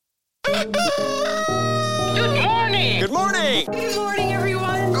Good morning. Good morning. Good morning,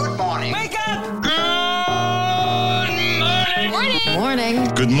 everyone. Good morning. Wake up. Good morning. Morning.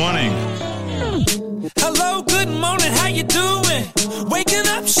 Good morning. Hello, good morning, how you doing? Waking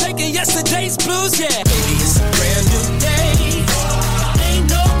up, shaking yesterday's blues, yeah. Baby, it's a brand new day. Ain't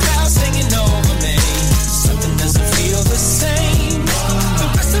no clouds hanging over me. Something doesn't feel the same. The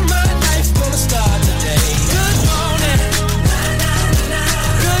rest of my life gonna start today. Good morning.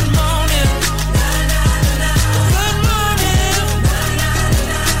 Good morning. Good morning.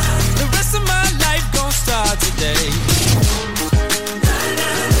 The rest of my life gonna start today.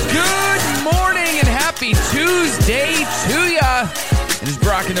 Good morning and happy Tuesday to ya. It is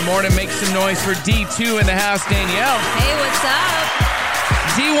Brock in the morning. Make some noise for D2 in the house, Danielle. Hey, what's up?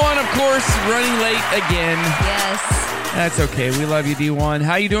 D1, of course, running late again. Yes. That's okay. We love you, D1.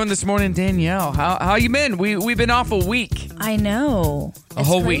 How you doing this morning, Danielle? How you been? We've been off a week. I know. A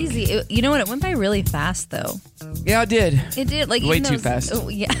whole week. Crazy. You know what? It went by really fast, though. Yeah, it did. It did. Like Way even too those- fast. Oh,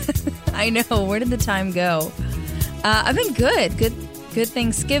 yeah. I know. Where did the time go? I've been good. Good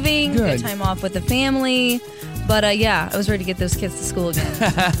Thanksgiving. Good. Good time off with the family. But yeah, I was ready to get those kids to school again.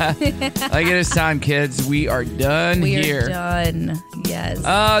 Like it is time, kids. We are done We here. are done. Yes.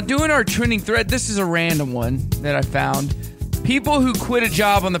 Doing our trending thread. This is a random one that I found. People who quit a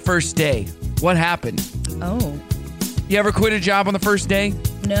job on the first day. What happened? Oh, You ever quit a job on the first day?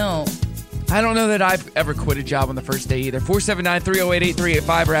 no. I don't know that I've ever quit a job on the first day either.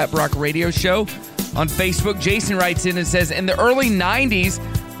 479-308-8385 or at Brock Radio Show on Facebook. Jason writes in and says, in the early 90s,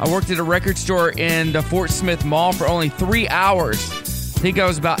 I worked at a record store in the Fort Smith Mall for only 3 hours. I think I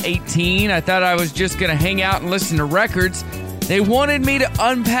was about 18. I thought I was just going to hang out and listen to records. They wanted me to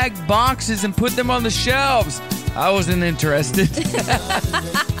unpack boxes and put them on the shelves. I wasn't interested.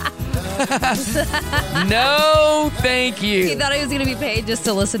 No, thank you. He thought he was going to be paid just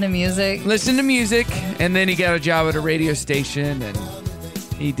to listen to music. Listen to music, and then he got a job at a radio station, and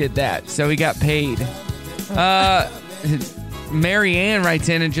he did that. So he got paid. Mary Ann writes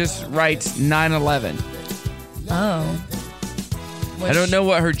in and just writes 9/11. Oh. I don't know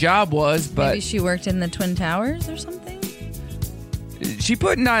what her job was, but Maybe she worked in the Twin Towers or something? she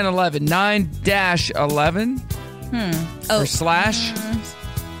put 9/11, 9-11 Oh, or slash.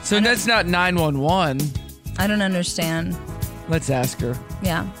 So that's not 911. I don't understand. Let's ask her.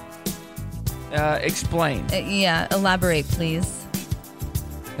 Yeah. Explain. Yeah, elaborate, please.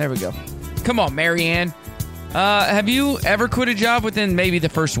 There we go. Come on, Mary Ann. Have you ever quit a job within maybe the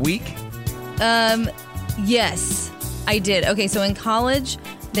first week? Yes, I did. Okay, so in college,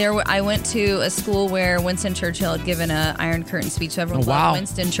 I went to a school where Winston Churchill had given a Iron Curtain speech. So everyone Oh, wow. loved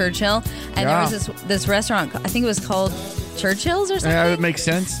Winston Churchill. And Yeah. there was this restaurant, I think it was called Churchill's or something. Yeah, that makes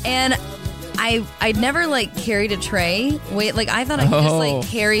sense. And I'd never carried a tray. I thought I could Oh.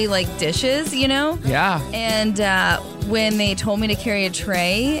 just carry dishes, you know? Yeah. And when they told me to carry a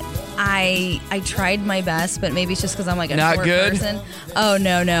tray, I tried my best, but maybe it's just because I'm a Not short good? person. Oh,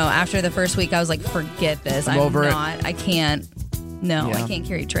 no. After the first week, I was like, forget this. I'm over it. not. I can't. No, Yeah. I can't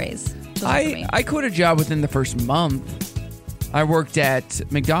carry trays. It wasn't for me. I quit a job within the first month. I worked at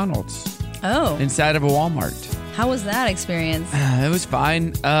McDonald's Oh, inside of a Walmart. how was that experience? It was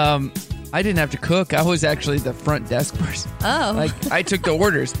fine. I didn't have to cook. I was actually the front desk person. Oh. I took the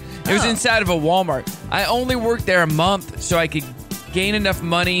orders. It was Oh. inside of a Walmart. I only worked there a month so I could gain enough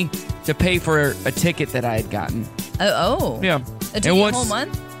money to pay for a ticket that I had gotten. Oh. Yeah. It took you a whole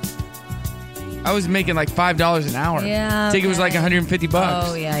month? I was making $5 an hour. Yeah, Ticket was okay. $150.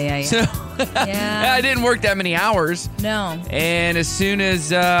 Oh, yeah. So Yeah. I didn't work that many hours. No. And as soon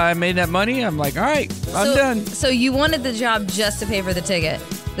as I made that money, I'm like, all right, I'm done. So you wanted the job just to pay for the ticket.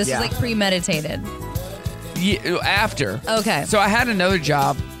 This Yeah. was premeditated. Yeah, after. Okay. So I had another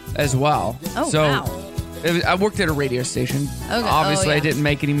job as well. Oh, so wow. I worked at a radio station. Okay. Obviously, Oh, yeah. I didn't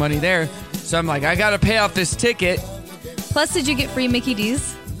make any money there. So I'm like, I got to pay off this ticket. Plus, did you get free Mickey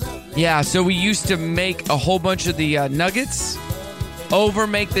D's? Yeah, so we used to make a whole bunch of the nuggets,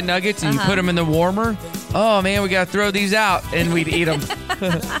 make the nuggets, and you put them in the warmer. Oh, man, we got to throw these out, and we'd eat them.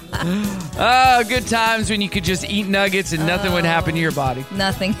 Oh, good times when you could just eat nuggets and nothing would happen to your body.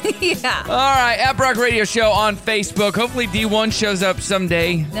 Nothing. Yeah. All right, at Brock Radio Show on Facebook. Hopefully D1 shows up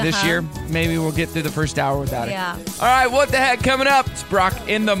someday this Uh-huh. year. Maybe we'll get through the first hour without it. Yeah. All right, what the heck coming up? It's Brock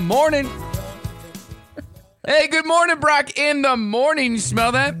in the morning. Hey, good morning, Brock in the morning. You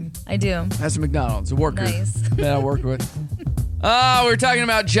smell that? I do. That's McDonald's, a worker Nice. that I work with. We're talking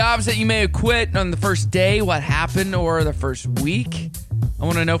about jobs that you may have quit on the first day, what happened, or the first week. I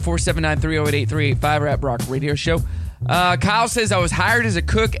want to know, 479-308-8385 or at Brock Radio Show. Kyle says, I was hired as a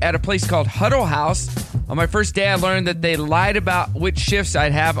cook at a place called Huddle House On my first day, I learned that they lied about which shifts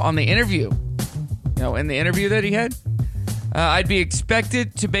I'd have on the interview. In the interview that he had, I'd be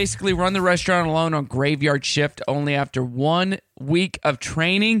expected to basically run the restaurant alone on graveyard shift only after 1 week of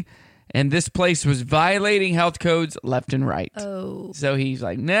training. And this place was violating health codes left and right. Oh. So he's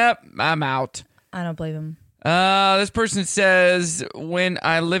like, nope, I'm out. I don't blame him. This person says, when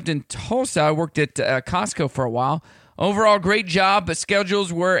I lived in Tulsa, I worked at Costco for a while. Overall, great job, but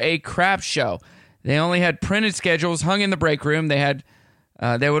schedules were a crap show. They only had printed schedules hung in the break room. They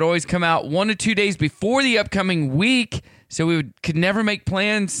would always come out 1 to 2 days before the upcoming week, so we could never make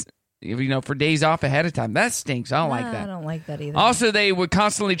plans, for days off ahead of time. That stinks. I don't like that. I don't like that either. Also, they would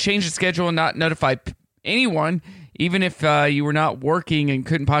constantly change the schedule and not notify anyone, even if you were not working and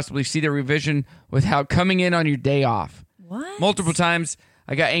couldn't possibly see the revision without coming in on your day off. What? Multiple times,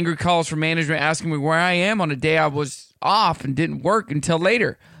 I got angry calls from management asking me where I am on a day I was off and didn't work until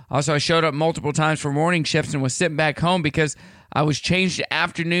later. Also, I showed up multiple times for morning shifts and was sitting back home because I was changed to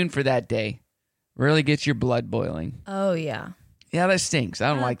afternoon for that day. Really gets your blood boiling. Oh, yeah. Yeah, that stinks. I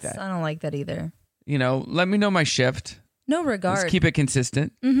don't like that. I don't like that either. Let me know my shift. No regard. Let's keep it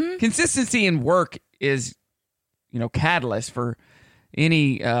consistent. Mm-hmm. Consistency in work is, catalyst for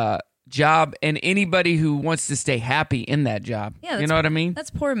any job and anybody who wants to stay happy in that job. Yeah, you know what I mean?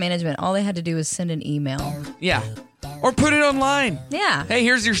 That's poor management. All they had to do was send an email. Yeah. Or put it online. Yeah. Hey,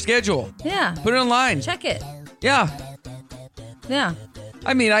 here's your schedule. Yeah. Put it online. Check it. Yeah. Yeah.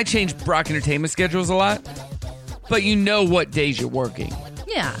 I mean, I change Brock Entertainment schedules a lot, but you know what days you're working.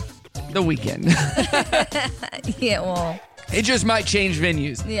 Yeah. The weekend. Yeah, well. It just might change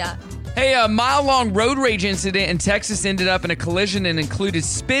venues. Yeah. Hey, a mile-long road rage incident in Texas ended up in a collision and included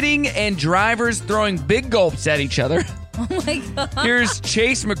spitting and drivers throwing big gulps at each other. Oh, my God. Here's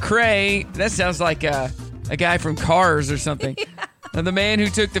Chase McCrae. That sounds like a guy from Cars or something. Yeah. The man who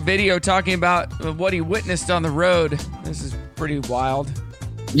took the video talking about what he witnessed on the road. This is pretty wild.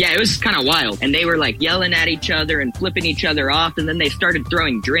 Yeah, it was kind of wild. And they were like yelling at each other and flipping each other off. And then they started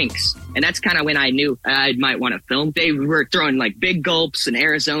throwing drinks. And that's kind of when I knew I might want to film. They were throwing like big gulps and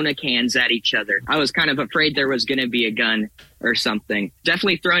Arizona cans at each other. I was kind of afraid there was going to be a gun or something.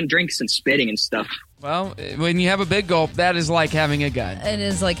 Definitely throwing drinks and spitting and stuff. Well, when you have a big gulp, that is like having a gun. It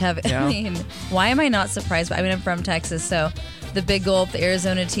is like having, Yeah. I mean, why am I not surprised? I'm from Texas, so the big gulp, the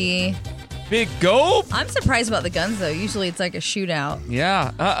Arizona tea. Big gulp? I'm surprised about the guns, though. Usually it's like a shootout.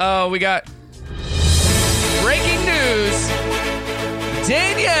 Yeah. Uh-oh, we got breaking news.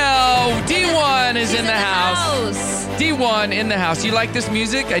 Danielle, D1 is in the house. D1 in the house. You like this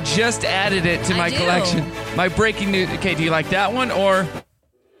music? I just added it to my collection. My breaking news. Okay, do you like that one or...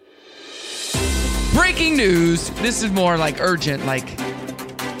 Breaking news. This is more like urgent, like...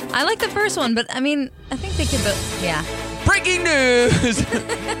 I like the first one, but I mean, I think they could both, yeah. Breaking news.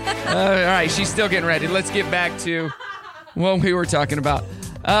 All right, she's still getting ready. Let's get back to what we were talking about.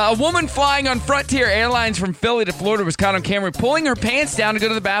 A woman flying on Frontier Airlines from Philly to Florida was caught on camera pulling her pants down to go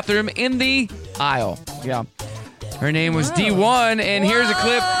to the bathroom in the aisle. Yeah. Her name was D1, and here's a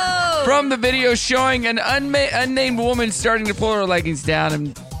clip from the video showing an unnamed woman starting to pull her leggings down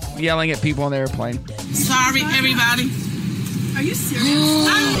and yelling at people on the airplane. Sorry, everybody. Are you serious?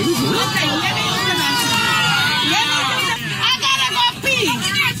 Okay, let me I gotta go pee.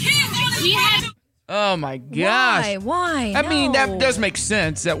 Oh my gosh. Why? I mean, that does make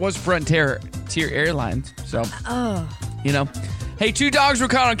sense. That was Frontier Airlines. So, Hey, 2 dogs were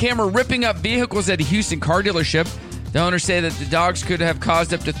caught on camera ripping up vehicles at a Houston car dealership. The owners say that the dogs could have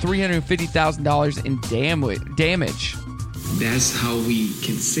caused up to $350,000 in damage. That's how we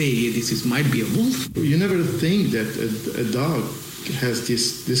can say this might be a wolf. You never think that a dog has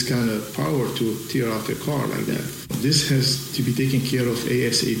this kind of power to tear off a car like that. This has to be taken care of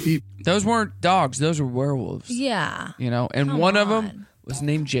ASAP. Those weren't dogs. Those were werewolves. Yeah. And one of them was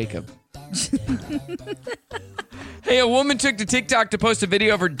named Jacob. Hey, a woman took to TikTok to post a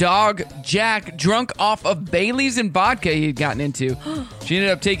video of her dog, Jack, drunk off of Bailey's and vodka he had gotten into. She ended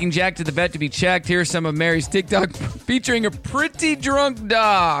up taking Jack to the vet to be checked. Here's some of Mary's TikTok featuring a pretty drunk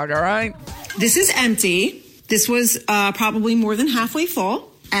dog, all right? This is empty. This was probably more than halfway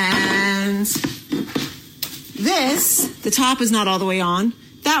full. And this, the top is not all the way on.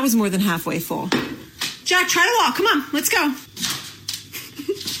 That was more than halfway full. Jack, try to walk. Come on, let's go.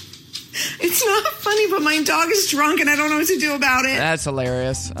 It's not funny, but my dog is drunk and I don't know what to do about it. That's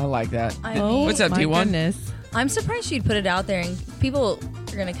hilarious. I like that. What's up, D1? Goodness. I'm surprised she'd put it out there and people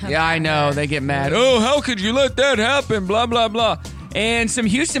are going to come. Yeah, I know. They get mad. Oh, how could you let that happen? Blah, blah, blah. And some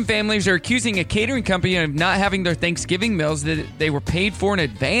Houston families are accusing a catering company of not having their Thanksgiving meals that they were paid for in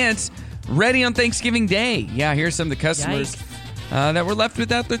advance ready on Thanksgiving Day. Yeah, here's some of the customers that were left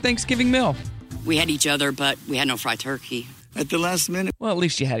without their Thanksgiving meal. We had each other, but we had no fried turkey. At the last minute. Well, at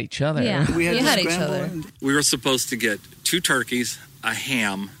least you had each other. Yeah, We had you to had each scramble other. and- We were supposed to get 2 turkeys, a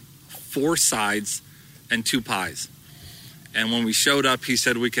ham, 4 sides, and 2 pies. And when we showed up, he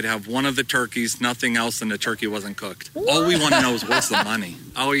said we could have one of the turkeys, nothing else, and the turkey wasn't cooked. All we want to know is what's the money.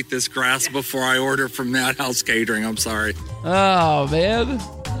 I'll eat this grass before I order from Madhouse Catering. I'm sorry. Oh, man.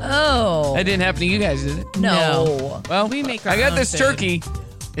 Oh. That didn't happen to you guys, did it? No. Well, We make our I got own this food. turkey.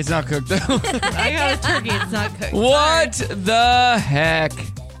 It's not cooked, though. I got a turkey. It's not cooked. What the heck?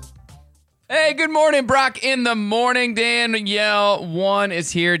 Hey, good morning, Brock in the morning. Danielle 1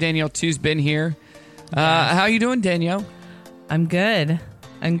 is here. Danielle 2's been here. How you doing, Danielle? I'm good.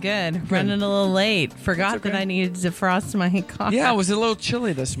 Running a little late. Forgot that I needed to defrost my car. Yeah, it was a little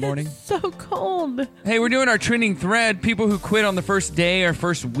chilly this morning. So cold. Hey, we're doing our trending thread. People who quit on the first day or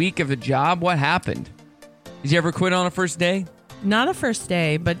first week of a job. What happened? Did you ever quit on a first day? Not a first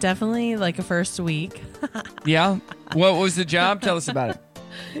day, but definitely like a first week. Yeah. What was the job? Tell us about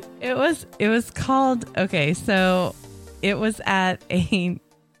it. It was called, okay, so it was at a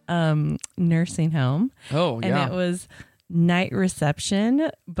nursing home. Oh, and yeah. it was night reception,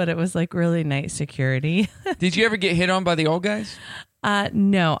 but it was like really night security. Did you ever get hit on by the old guys?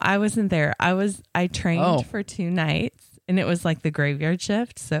 No, I wasn't there. I trained Oh. for 2 nights, and it was like the graveyard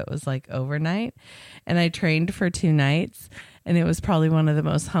shift, so it was like overnight. And I trained for 2 nights, and it was probably one of the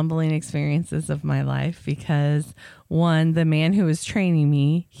most humbling experiences of my life because one, the man who was training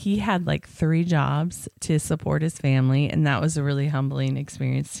me, he had like 3 jobs to support his family, and that was a really humbling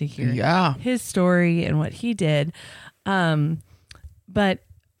experience to hear his story and what he did. But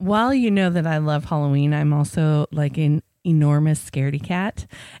while you know that I love Halloween, I'm also like an enormous scaredy cat,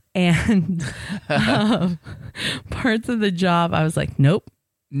 and parts of the job I was like, nope.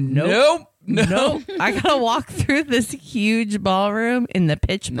 I gotta walk through this huge ballroom in the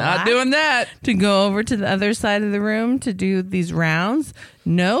pitch black. Not doing that. To go over to the other side of the room to do these rounds.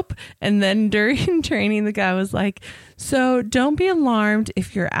 Nope. And then during training, the guy was like, so don't be alarmed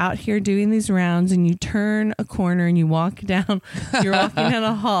if you're out here doing these rounds and you turn a corner and you walk down, you're walking down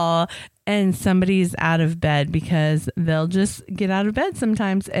a hall and somebody's out of bed, because they'll just get out of bed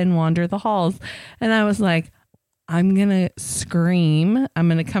sometimes and wander the halls. And I was like, I'm going to scream. I'm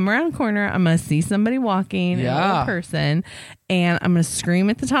going to come around a corner. I'm going to see somebody walking, a little person, and I'm going to scream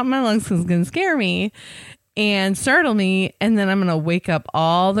at the top of my lungs because it's going to scare me and startle me. And then I'm going to wake up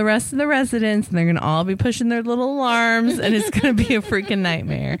all the rest of the residents, and they're going to all be pushing their little alarms, and it's going to be a freaking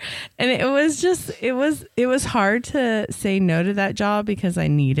nightmare. And it was just, it was hard to say no to that job because I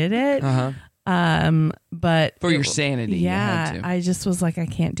needed it. But For your sanity, you had to. I just was like, I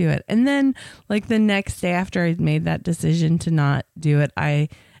can't do it. And then like the next day after I made that decision to not do it, I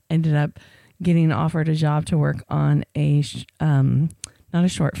ended up getting offered a job to work on not a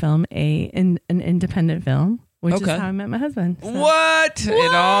short film, an independent film, which is how I met my husband. So. What?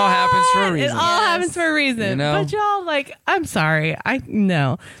 It all happens for a reason. It all happens for a reason. You know? But y'all, like, I'm sorry.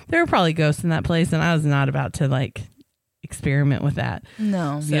 There were probably ghosts in that place, and I was not about to like experiment with that.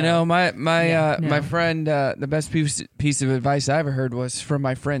 No. So, You know, my no. friend, the best piece of advice I ever heard was from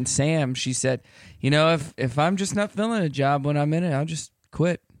my friend Sam. She said, you know, if I'm just not feeling a job when I'm in it, I'll just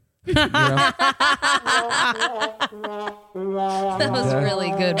quit. You know? That was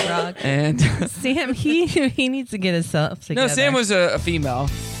really good, Brock. And Sam, he needs to get himself together. no, Sam was a female.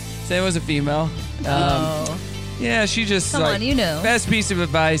 Sam was a female. Yeah, she just Come on, you know. Best piece of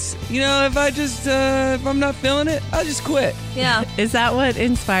advice. You know, if I'm not feeling it, I'll just quit. Yeah. Is that what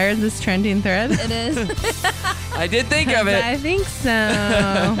inspired this trending thread? It is. I did think of it. I think so.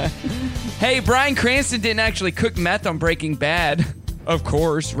 Hey, Bryan Cranston didn't actually cook meth on Breaking Bad. Of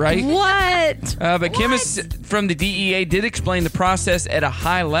course, right? What? But chemists from the DEA did explain the process at a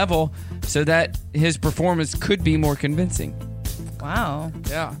high level so that his performance could be more convincing. Wow.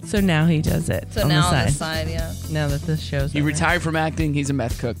 Yeah. So now he does it. So on now the on the side. side, yeah. Now that this show's He over. retired from acting. He's a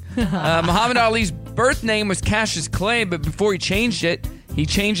meth cook. Muhammad Ali's birth name was Cassius Clay, but before he changed it, he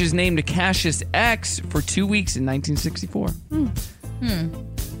changed his name to Cassius X for 2 weeks in 1964.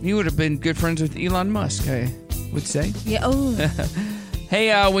 He would have been good friends with Elon Musk, I would say. Yeah. Oh.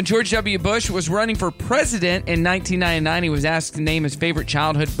 Hey, when George W. Bush was running for president in 1999, he was asked to name his favorite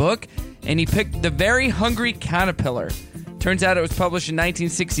childhood book, and he picked The Very Hungry Caterpillar. Turns out it was published in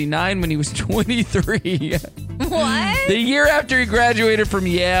 1969 when he was 23. What? The year after he graduated from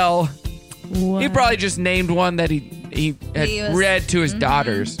Yale. What? He probably just named one that he had read to his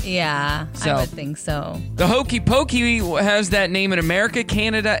daughters. Yeah, So- I would think so. The Hokey Pokey has that name in America,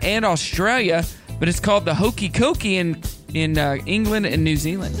 Canada, and Australia, but it's called the Hokey Cokey in in England and New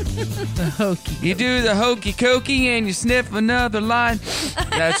Zealand. The hokey. You do the hokey cokey and you sniff another line.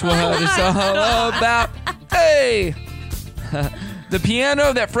 That's what it's all about. Hey! The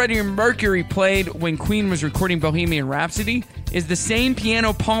piano that Freddie Mercury played when Queen was recording Bohemian Rhapsody is the same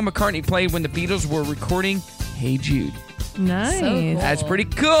piano Paul McCartney played when the Beatles were recording Hey Jude. Nice. So cool. That's pretty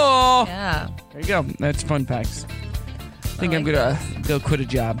cool. Yeah. There you go. That's fun facts. I think I'm going to go quit a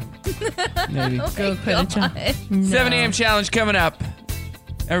job. Maybe. Go quit a job. 7 a.m. challenge coming up.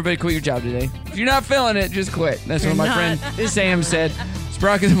 Everybody quit your job today. If you're not feeling it, just quit. That's what my friend Sam said. It's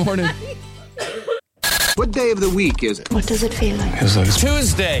Brock in the morning. What day of the week is it? What does it feel like? It's like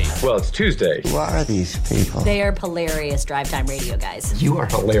Tuesday. Well, it's Tuesday. Who are these people? They are hilarious drive time radio guys. You are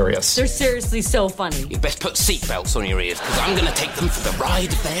hilarious. They're seriously so funny. You best put seatbelts on your ears, because I'm going to take them for the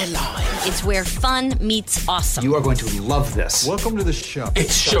ride of their lives. It's where fun meets awesome. You are going to love this. Welcome to the show.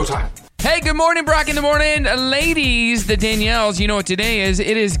 It's showtime. Hey, good morning, Brock in the morning. Ladies, the Danielles, you know what today is.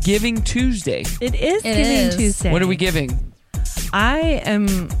 It is Giving Tuesday. It is Giving Tuesday. What are we giving? I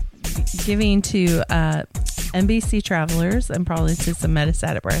am giving to NBC Travelers and probably to some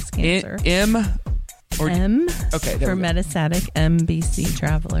metastatic breast cancer. M? Or M okay, for metastatic NBC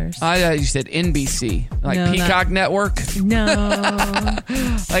Travelers. I thought you said NBC, like No, Peacock Network. No.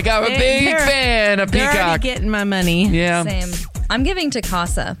 Like I'm a big fan of They're Peacock. already getting my money. Yeah. Same. I'm giving to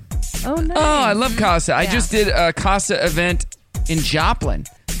Casa. Oh, nice. Oh, I love Casa. I Yeah. just did a Casa event in Joplin.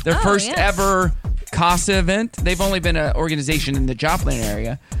 Their first yes. ever Casa event. They've only been an organization in the Joplin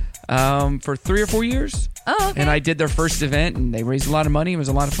area for 3 or 4 years. Oh, okay. And I did their first event, and they raised a lot of money. It was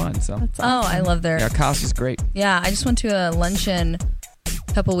a lot of fun. So, Oh, I love their. yeah, Casa's great. Yeah, I just went to a luncheon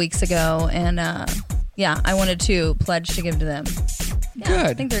a couple weeks ago, and I wanted to pledge to give to them. Yeah, Good.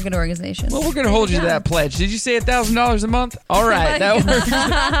 I think they're a good organization. Well, we're going to hold you to that pledge. Did you say $1,000 a month? All right, that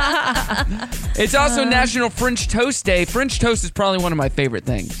works. It's also National French Toast Day. French toast is probably one of my favorite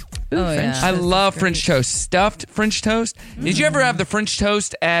things. Oh, yeah. I love French toast. Stuffed French toast. Did you ever have the French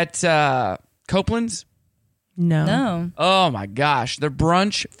toast at Copeland's? No. Oh, my gosh. Their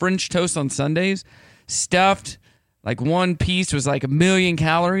brunch French toast on Sundays, stuffed, like one piece was like 1 million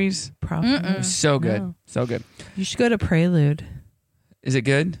calories. Probably. It was so good. No. So good. You should go to Prelude. Is it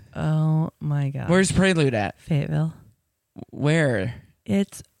good? Oh, my God. Where's Prelude at? Fayetteville. Where?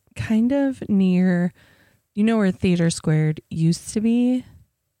 It's kind of near, you know where Theater Squared used to be?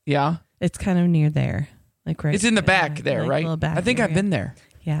 Yeah. It's kind of near there. Like right. It's in the back there, like right? little back I think I've area. been there.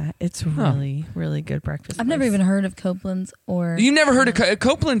 Yeah, it's really, really good breakfast. I've never place. even heard of Copeland's or. You've never heard of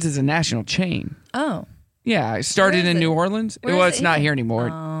Copeland's is a national chain. Oh. Yeah, it started Where is in it? New Orleans. Where Well, is it's it not even? here anymore.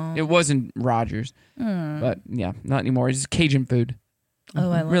 Oh. It was in Rogers. But yeah, not anymore. It's Cajun food. Oh,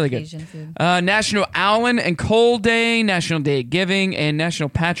 I love really Cajun good. food. National Allen and Cole Day, National Day of Giving, and National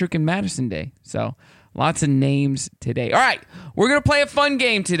Patrick and Madison Day. So lots of names today. All right, we're going to play a fun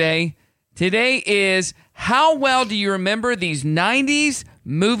game today. Today is how well do you remember these 90s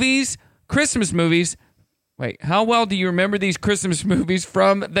movies, Christmas movies? Wait, how well do you remember these Christmas movies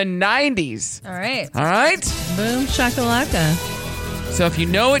from the 90s? All right. All right? Boom shakalaka. So if you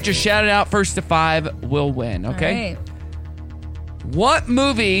know it, just shout it out. First to 5 will win, okay? All right. What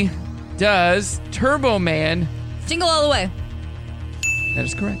movie does Turbo Man... Jingle All the Way. That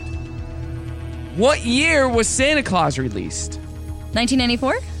is correct. What year was Santa Claus released?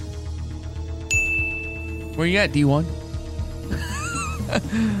 1994? Where you at, D1?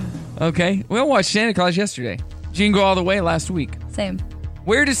 Okay. We all watched Santa Claus yesterday. Jingle All the Way last week. Same.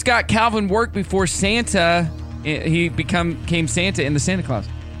 Where did Scott Calvin work before Santa... He became Santa in the Santa Claus?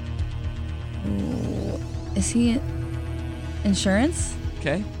 Is he insurance?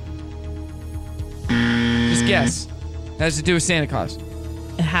 Okay. Just guess. Has to do with Santa Claus.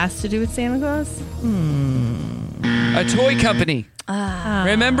 It has to do with Santa Claus? A toy company.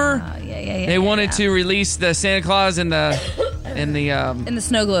 Remember? Yeah. They wanted to release the Santa Claus in the in the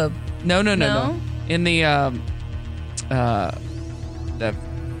snow globe. No. No? In the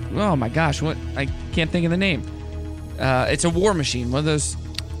oh my gosh, what I can't think of the name. It's a war machine, one of those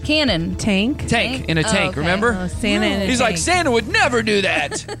Cannon. Tank? in a tank, okay. remember? Oh, Santa in a He's like, tank. Santa would never do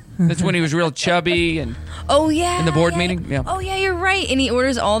that. That's when he was real chubby and Oh, yeah. in the board meeting. Yeah. Oh, yeah, you're right. And he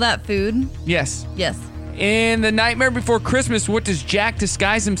orders all that food. Yes. Yes. In The Nightmare Before Christmas, what does Jack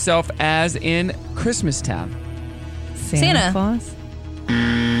disguise himself as in Christmastown? Santa. Claus?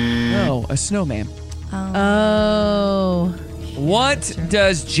 No, a snowman. Oh. What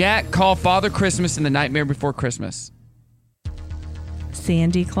does Jack call Father Christmas in The Nightmare Before Christmas?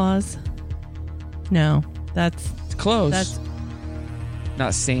 Sandy Claus? No, that's It's close. That's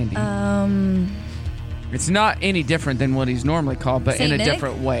not Sandy. Um, It's not any different than what he's normally called, but Saint in a Nick?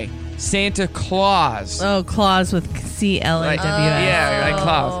 different way. Santa Claus. Oh, Claus with C-L-A-W-S. Yeah, like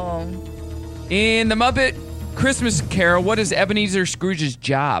Claus. In the Muppet Christmas Carol, what is Ebenezer Scrooge's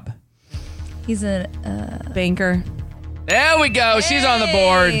job? He's a banker. There we go. She's on the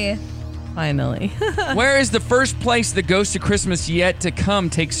board. Finally. Where is the first place the Ghost of Christmas Yet to Come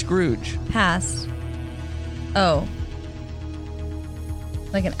takes Scrooge? Past. Oh.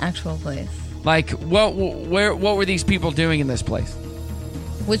 Like an actual place. Like, what were these people doing in this place?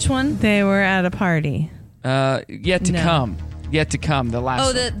 Which one? They were at a party. Yet to come. Yet to come, the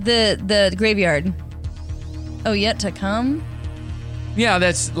last one. the graveyard. Oh, yet to come? Yeah,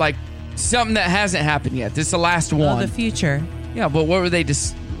 that's like something that hasn't happened yet. This is the last one. Oh, the future. Yeah, but what were they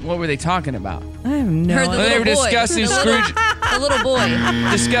talking about? I have no idea. They were discussing Scrooge. The little boy.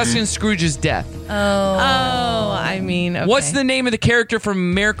 Discussing Scrooge's death. Oh, I mean, okay. What's the name of the character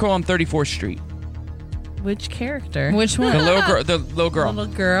from Miracle on 34th Street? Which character? Which one? The little girl. The little girl.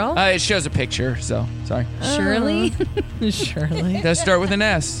 Little girl? It shows a picture, so sorry. Shirley? Shirley. Does start with an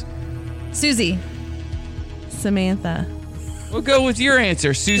S. Susie. Samantha. We'll go with your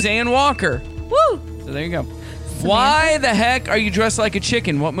answer, Suzanne Walker. Woo! So there you go. Why the heck are you dressed like a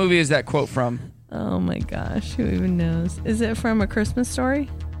chicken? What movie is that quote from? Oh my gosh, who even knows? Is it from A Christmas Story?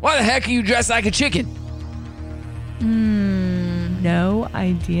 Why the heck are you dressed like a chicken? No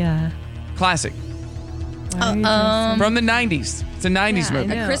idea. Classic. From the 90s. It's a 90s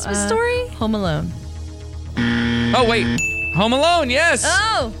movie. A Christmas Story? Home Alone. Oh, wait. Home Alone, yes.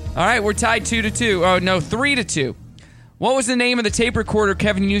 Oh. All right, we're tied 2-2. Oh, no, 3-2. What was the name of the tape recorder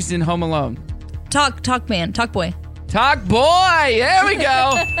Kevin used in Home Alone? Talk boy. Talk boy. There we go.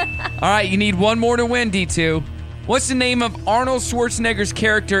 All right, you need one more to win, D2. What's the name of Arnold Schwarzenegger's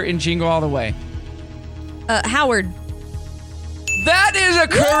character in Jingle All the Way? Howard. That is a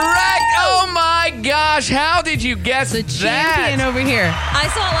correct. Oh my gosh! How did you guess The champion that? over here. I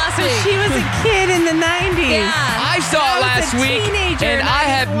saw it last week. She was a kid in the 90s. Yeah. I saw it last week, teenager, and I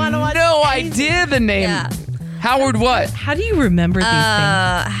had no idea the name. Yeah. Howard what? How do you remember these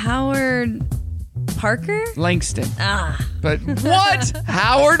things? Howard Parker? Langston. Ah. But what?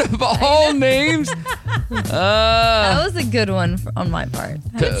 Howard of all names? That was a good one on my part.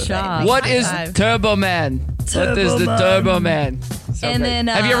 Good job. What is High five. Turbo Man? What is the Turbo Man? So And great. then,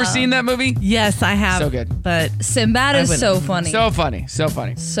 have you ever seen that movie? Yes, I have. So good. But Sinbad is so funny. So funny. So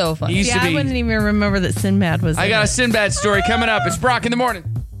funny. So funny. He used to I be. wouldn't even remember that Sinbad was I in got a it. Sinbad story coming up. It's Brock in the morning.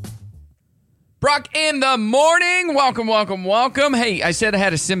 Brock in the morning. Welcome, welcome, welcome. Hey, I said I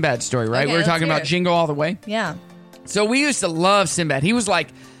had a Sinbad story, right? Okay, we were talking let's hear about it. Jingle All the Way. Yeah. So we used to love Sinbad. He was like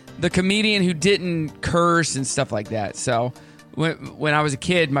the comedian who didn't curse and stuff like that. So when I was a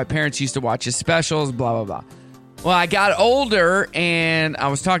kid, my parents used to watch his specials, blah, blah, blah. Well, I got older and I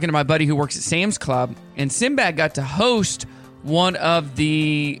was talking to my buddy who works at Sam's Club, and Sinbad got to host one of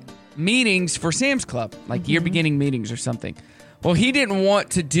the meetings for Sam's Club, like year beginning meetings or something. Well, he didn't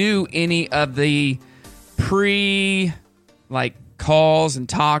want to do any of the calls and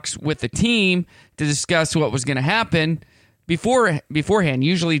talks with the team to discuss what was going to happen beforehand.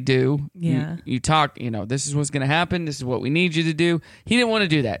 Usually do. Yeah. You talk, this is what's going to happen. This is what we need you to do. He didn't want to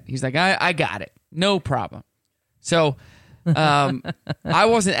do that. He's like, I got it. No problem. So I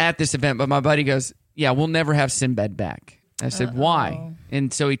wasn't at this event, but my buddy goes, yeah, we'll never have Sinbad back. I said, why?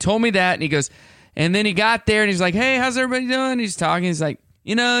 And so he told me that, and he goes, and then he got there, and he's like, hey, how's everybody doing? He's talking. He's like,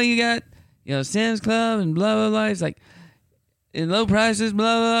 you got, Sam's Club and blah, blah, blah. He's like, in low prices,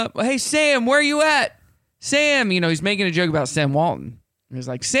 blah, blah, blah. Hey, Sam, where are you at? Sam, he's making a joke about Sam Walton. He's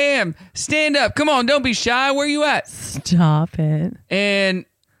like, Sam, stand up. Come on, don't be shy. Where are you at? Stop it. And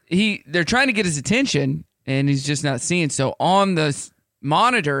they're trying to get his attention, and he's just not seeing. So on the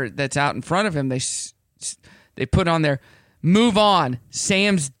monitor that's out in front of him, they put on there, move on,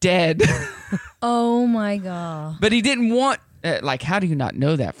 Sam's dead. Oh my God. But he didn't want, how do you not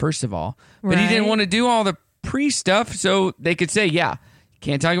know that, first of all? But he didn't Right. want to do all the pre-stuff so they could say, yeah, you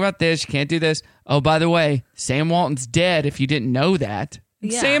can't talk about this, you can't do this. Oh, by the way, Sam Walton's dead if you didn't know that.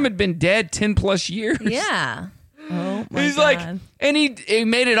 And Yeah. Sam had been dead 10 plus years. Yeah. Oh my He's God. like, and he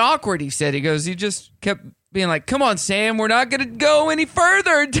made it awkward, he said. He goes, he just kept being like, come on, Sam, we're not going to go any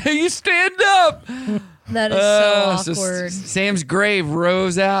further until you stand up. That is so awkward. Sam's grave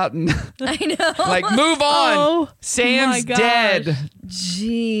rose out and I know. like, move on. Oh, Sam's my gosh. dead.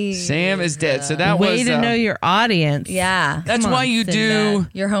 Jeez. Sam is dead. So that Way was to know your audience. Yeah. that's Come why on, you do Sinbad.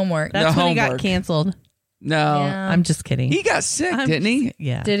 Your homework. That's the when he got homework. canceled. no. Yeah. I'm just kidding. He got sick, didn't he?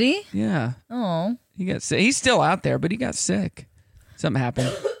 Yeah. Did he? Yeah. Oh. He got sick. He's still out there, but he got sick. Something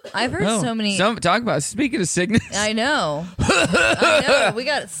happened. I've heard so many. Talk about speaking of sickness. I know. We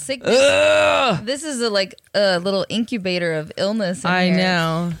got sickness. This is a little incubator of illness. I here.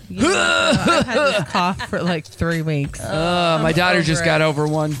 know. I've had this cough for like 3 weeks. My daughter just got over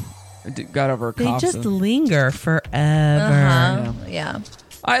one. Got over a They cough. just linger forever. Yeah.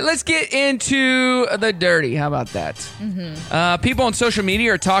 All right, let's get into the dirty. How about that? Mm-hmm. People on social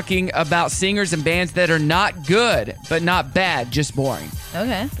media are talking about singers and bands that are not good, but not bad, just boring.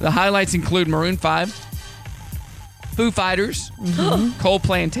 Okay. The highlights include Maroon 5, Foo Fighters,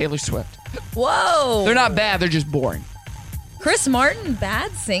 Coldplay, and Taylor Swift. Whoa. They're not bad, they're just boring. Chris Martin,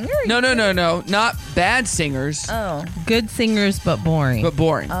 bad singer? No. Not bad singers. Oh. Good singers, but boring. But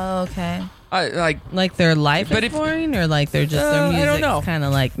boring. Oh, okay. Like their life But is if- boring, or like they're just their I music's don't know. kind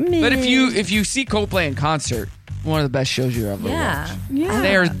of like. Meh. But if you see Coldplay in concert, one of the best shows you ever watched. Yeah.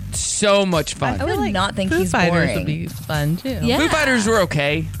 They are so much fun. I would not think Foo he's Fighters boring. would be fun too. Yeah. Foo Fighters were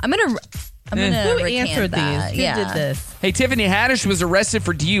okay. I'm gonna Who recant answered that. these? Who Yeah. did this? Hey, Tiffany Haddish was arrested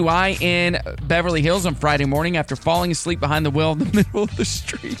for DUI in Beverly Hills on Friday morning after falling asleep behind the wheel in the middle of the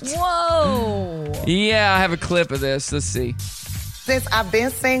street. Whoa. Yeah, I have a clip of this. Let's see. Since I've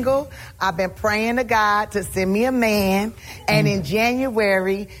been single, I've been praying to God to send me a man. And in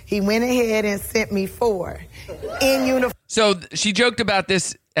January, he went ahead and sent me 4 in uniform. So she joked about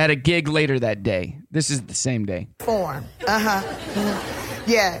this at a gig later that day. This is the same day.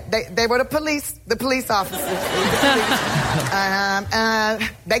 Yeah, they were the police officers.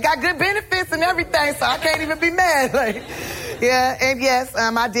 They got good benefits and everything, so I can't even be mad. And yes,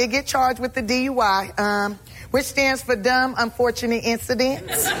 I did get charged with the DUI, which stands for dumb, unfortunate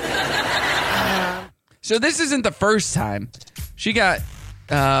incidents. So this isn't the first time. She got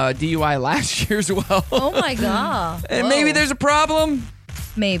DUI last year as well. Oh my God. And maybe there's a problem.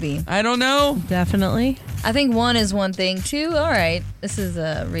 Maybe. I don't know. Definitely. I think 1 is one thing. 2, all right. This is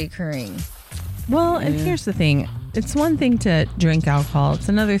a recurring. Well, and here's the thing. It's one thing to drink alcohol. It's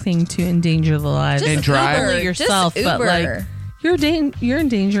another thing to endanger the lives Just And drive. not only Uber. yourself, Just but Uber. like you're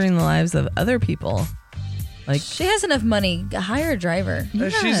endangering the lives of other people. Like She has enough money. Hire a driver. She's a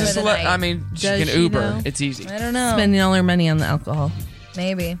For the cele- night. I mean, she Does can she, Uber. though? It's easy. I don't know. spending all their money on the alcohol.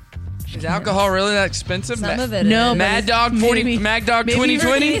 Maybe. Is alcohol really that expensive? Some of it No, is. Mad Dog 40, Mad Dog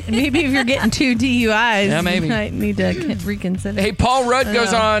 2020. Maybe if you're getting 2 DUIs, Yeah, maybe. you might need to reconsider. Hey, Paul Rudd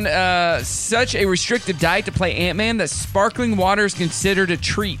goes on such a restrictive diet to play Ant-Man that sparkling water is considered a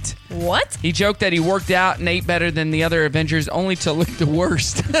treat. What? He joked that he worked out and ate better than the other Avengers, only to look the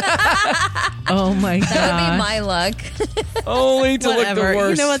worst. Oh my god, That would be my luck. Only to look Whatever. the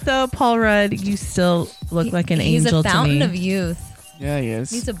worst. You know what though, Paul Rudd, you still look like an He's angel a fountain to of me. youth. Yeah, he He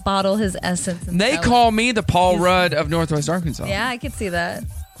needs is. to bottle his essence. And They sell call me the Paul Rudd of Northwest Arkansas. it. Yeah, I could see that.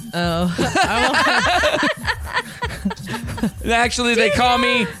 Oh, Actually, they call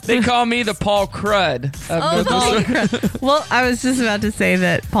me the Paul Crud of Northwest Arkansas. well, I was just about to say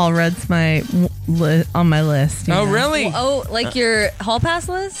that Paul Rudd's on my list. you Oh, know. really? Oh, like your hall pass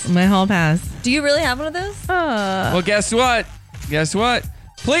list? My hall pass. Do you really have one of those? Well, guess what?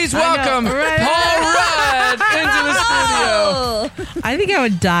 Please I know, welcome right? Paul Rudd into the studio. I think I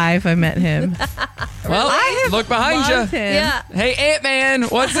would die if I met him. Well, look behind you. Loved him. Yeah. Hey, Ant-Man,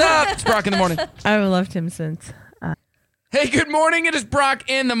 what's up? It's Brock in the morning. I've loved him since. Hey, good morning. It is Brock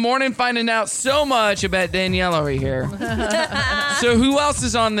in the morning, finding out so much about Danielle over here. So who else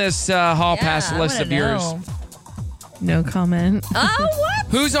is on this hall pass I list wanna of yours? know. No comment. Oh, what?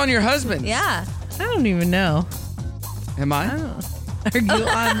 Who's on your husband? Yeah. I don't even know. Am I? Are you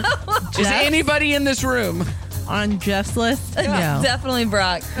on Is Jeff's, anybody in this room? on Jeff's list? No. Definitely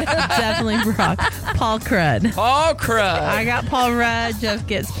Brock. Definitely Brock. Paul Crud. Paul Crud. I got Paul Rudd. Jeff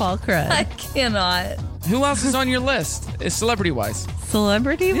gets Paul Crud. I cannot. Who else is on your list? Celebrity-wise.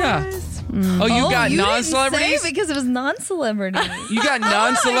 Celebrity Yeah. wise? Oh, you got you non-celebrities? didn't say because it was non-celebrity. You got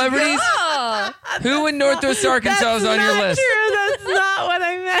non-celebrities? Oh, Who in Northwest Arkansas is on your list? True. That's not what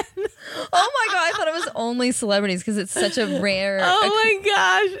I meant. oh my God. I thought it was only celebrities because it's such a rare. Oh my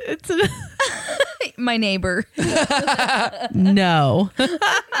gosh. It's my neighbor. no.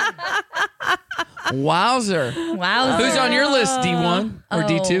 Wowzer. Wow. Who's on your list, D1 or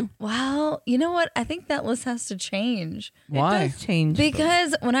D2? Well, you know what? I think that list has to change. Why? It does change.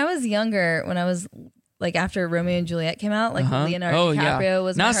 Because when I was younger, when I was like after Romeo and Juliet came out, like Leonardo DiCaprio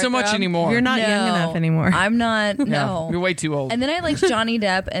was my not so much heartthrob. anymore. You're not No, young enough anymore. I'm not. No. You're way too old. And then I liked Johnny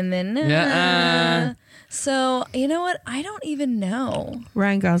Depp, and then Yeah. so you know what? I don't even know.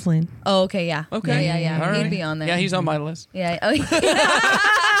 Ryan Gosling. Oh, okay, yeah, Okay. yeah. All He'd right. be on there. Yeah, he's on my list. Yeah. Oh, yeah.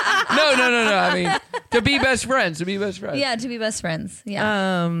 No. I mean, to be best friends. Yeah, to be best friends.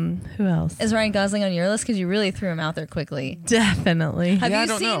 Yeah. Who else? Is Ryan Gosling on your list? Because you really threw him out there quickly. Definitely. Have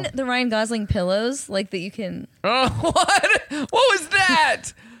you seen the Ryan Gosling pillows? Like that you can. Oh, what? What was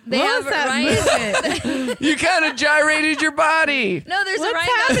that? They have Ryan. You kind of gyrated your body. No, there's a Ryan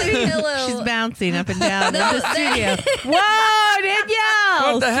Gosling pillow. She's bouncing up and down in the studio. Whoa,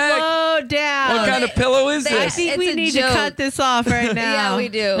 Danielle! What the heck? Slow down. What kind of pillow is I this? think we need to cut this off right now. Yeah, we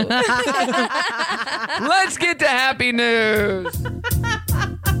do. Let's get to happy news.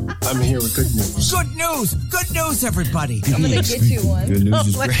 I'm here with good news. Good news! Good news, everybody! I'm going to get you one. Good news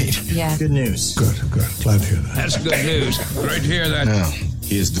is great. Yeah. Good news. Good. Glad to hear that. That's good news. Great to hear that. Now,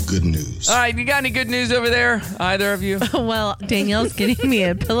 here's the good news. All right, you got any good news over there? Either of you? Well, Danielle's getting me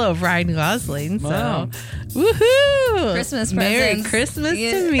a pillow of Ryan Gosling, so Wow. woohoo! Christmas Merry presents. Christmas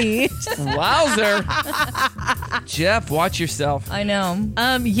Yeah. to me. Wowzer. Jeff, watch yourself. I know.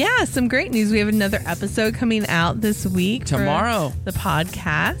 Yeah, some great news. We have another episode coming out this week. for Tomorrow. the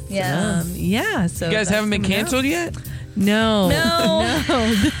podcast. Yes. Yeah. So You guys that's haven't been coming out. canceled yet? No.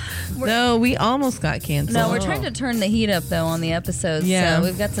 No. No, we almost got canceled. No, we're trying to turn the heat up, though, on the episodes. Yeah. So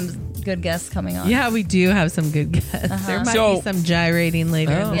we've got some good guests coming on. Yeah, we do have some good guests. There might So- be some gyrating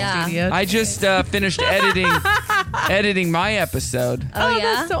later in the Yeah. studio. I just finished editing my episode. Oh, yeah?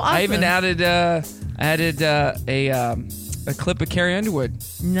 That's so awesome. I even added a clip of Carrie Underwood.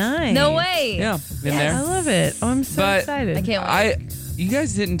 Nice. No way. Yeah, in there. I love it. Oh, I'm so But excited. I can't wait. You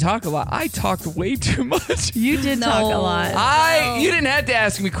guys didn't talk a lot. I talked way too much. You did talk a lot. You didn't have to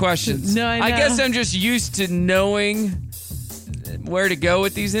ask me questions. No, I know. guess I'm just used to knowing where to go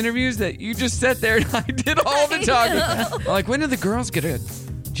with these interviews that you just sat there and I did all the talking. Like, when are the girls going to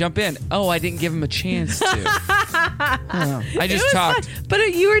jump in? Oh, I didn't give them a chance to. I just It was talked. fun.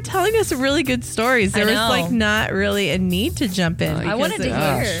 But you were telling us really good stories. There I was know. like not really a need to jump in. I because wanted to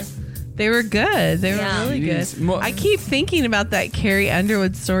hear. They were good. They Yeah. were really Jeez. good. I keep thinking about that Carrie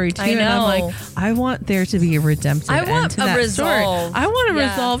Underwood story too, I and I'm know. like, I want there to be a redemptive I end want to a that resolve. story. I want a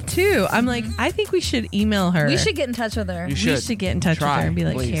Yeah. resolve too. I'm like, I think we should email her. We should get in touch with her. You We should. should get in touch Try, with her and be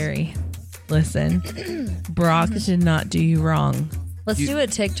like, please. Carrie, listen, Brock did not do you wrong. Let's do a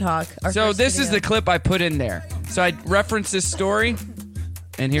TikTok. Our So first this is video. the clip I put in there. So I referenced this story,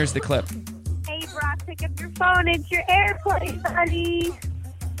 and here's the clip. Hey, Brock, pick up your phone. It's your airplane, buddy.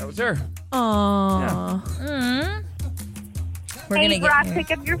 That was her. Aww. We're Hey, gonna Brock, get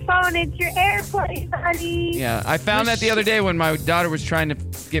pick up your phone. It's your airplane, buddy. Yeah, I found that the other day when my daughter was trying to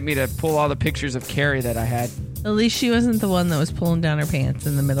get me to pull all the pictures of Carrie that I had. At least she wasn't the one that was pulling down her pants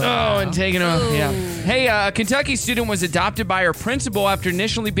in the middle. Oh, of and taking off. Yeah. Hey, a Kentucky student was adopted by her principal after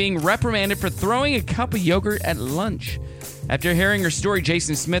initially being reprimanded for throwing a cup of yogurt at lunch. After hearing her story,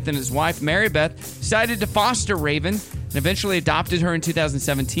 Jason Smith and his wife, Mary Beth, decided to foster Raven and eventually adopted her in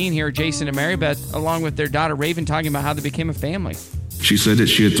 2017. Here are Jason and Mary Beth, along with their daughter, Raven, talking about how they became a family. She said that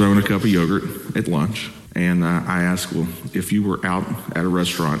she had thrown a cup of yogurt at lunch, and I asked, well, if you were out at a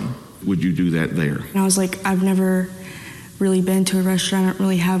restaurant, would you do that there? And I was like, I've never really been to a restaurant. I don't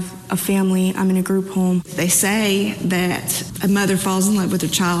really have a family. I'm in a group home. They say that a mother falls in love with her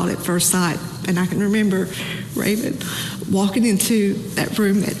child at first sight. And I can remember Raven walking into that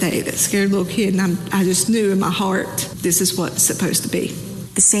room that day, that scared little kid, and I just knew in my heart, this is what it's supposed to be.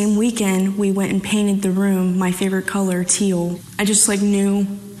 The same weekend, we went and painted the room my favorite color, teal. I just knew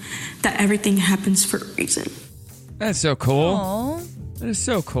that everything happens for a reason. That's so cool. Aww. That is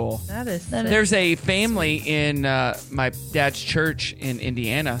so cool. That is. There's a family in my dad's church in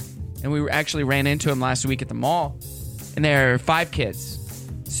Indiana, and we actually ran into them last week at the mall, and there are 5 kids.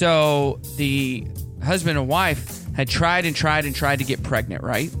 So the husband and wife had tried to get pregnant,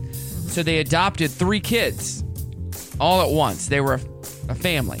 right? So they adopted 3 kids all at once. They were a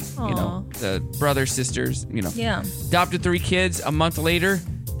family, the brothers, sisters, Yeah. Adopted 3 kids. A month later,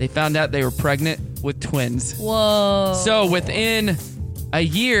 they found out they were pregnant with twins. Whoa. So within a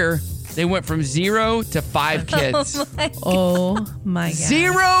year, they went from 0 to 5 kids. Oh my God.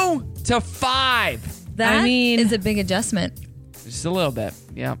 0 to 5. That is a big adjustment. Just a little bit,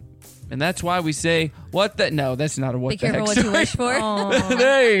 yeah. And that's why we say, what the... No, that's not a what Be the heck careful what you story. wish for.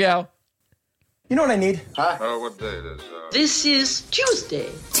 There you go. You know what I need? Huh? What day it is? This is Tuesday.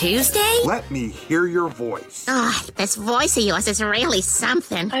 Tuesday? Let me hear your voice. Ah, this voice of yours is really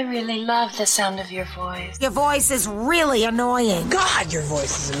something. I really love the sound of your voice. Your voice is really annoying. God, your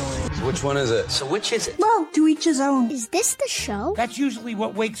voice is annoying. So which one is it? So which is it? Well, to each his own. Is this the show? That's usually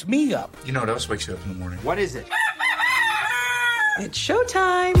what wakes me up. You know what else wakes you up in the morning? What is it? It's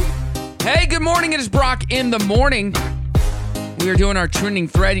showtime. Hey, good morning. It is Brock in the morning. We are doing our trending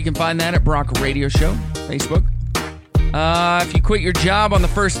thread. You can find that at Brock Radio Show, Facebook. If you quit your job on the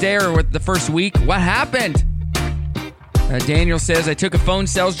first day or with the first week, what happened? Daniel says, I took a phone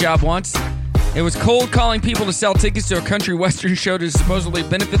sales job once. It was cold calling people to sell tickets to a country western show to supposedly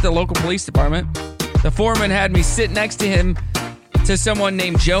benefit the local police department. The foreman had me sit next to him to someone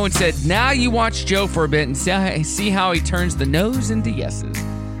named Joe and said, now you watch Joe for a bit and see how he turns the no's into yeses.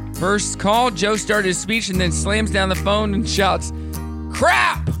 First call, Joe started his speech and then slams down the phone and shouts,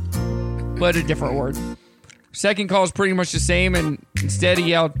 crap! But a different word. Second call is pretty much the same, and instead he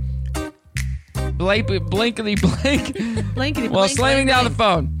yelled, blankety blank, while slamming down the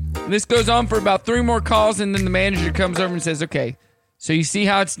phone. This goes on for about 3 more calls, and then the manager comes over and says, okay, so you see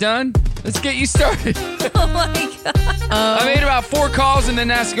how it's done? Let's get you started. Oh my God. I made about 4 calls and then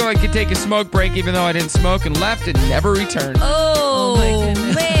asked if I could take a smoke break, even though I didn't smoke, and left and never returned. Oh my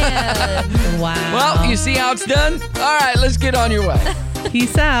goodness. Man. Wow. Well, you see how it's done? All right, let's get on your way.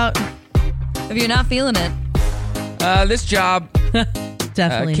 Peace out. If you're not feeling it. This job,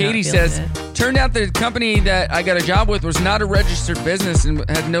 Definitely Katie not feeling says, it. turned out the company that I got a job with was not a registered business and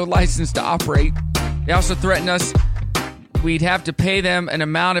had no license to operate. They also threatened us we'd have to pay them an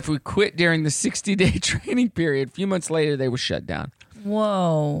amount if we quit during the 60-day training period. A few months later, they were shut down.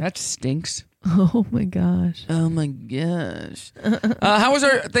 Whoa. That stinks. Oh, my gosh. Oh, my gosh. How was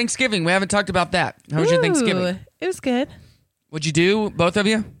our Thanksgiving? We haven't talked about that. How was your Thanksgiving? It was good. What'd you do, both of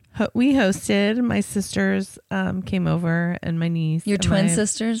you? We hosted. My sisters came over and my niece. Your twin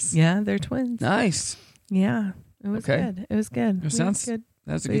sisters? Yeah, they're twins. Nice. Yeah, it was good. It was good. That sounds good.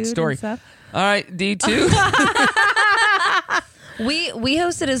 That's a good Food story. and stuff. All right, D2. We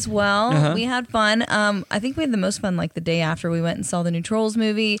hosted as well. Uh-huh. We had fun. I think we had the most fun like the day after we went and saw the new Trolls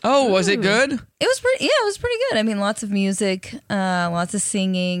movie. Oh, was it good? It was pretty. Yeah, it was pretty good. I mean, lots of music, lots of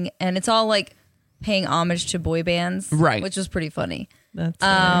singing, and it's all like paying homage to boy bands, right? Which was pretty funny. That's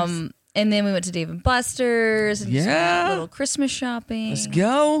nice. And then we went to Dave and Buster's and just Yeah. a little Christmas shopping. Let's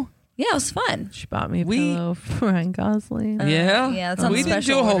go. Yeah, it was fun. She bought me a pillow for Ryan Gosling. Yeah, it's on we didn't do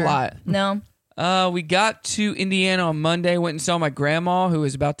special a whole order. lot. No. We got to Indiana on Monday, went and saw my grandma who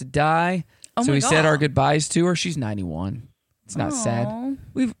was about to die. Oh so my we said God. our goodbyes to her. She's 91. It's not sad.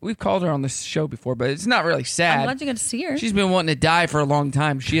 We've called her on this show before, but it's not really sad. I'm glad you got to see her. She's been wanting to die for a long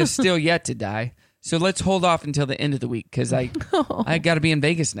time. She is still yet to die. So let's hold off until the end of the week because I got to be in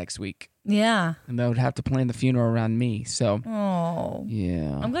Vegas next week. Yeah. And they would have to plan the funeral around me. So Oh.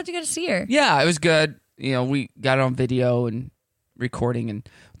 yeah. I'm glad you got to see her. Yeah, it was good. You know, we got it on video and recording and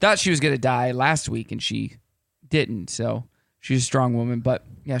thought she was going to die last week and she didn't. So she's a strong woman. But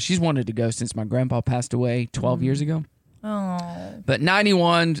yeah, she's wanted to go since my grandpa passed away 12 years ago. Oh. But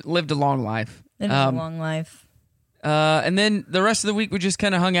 91, lived a long life. It is a long life. And then the rest of the week we just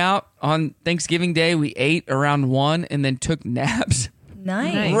kind of hung out. On Thanksgiving Day, we ate around 1 and then took naps.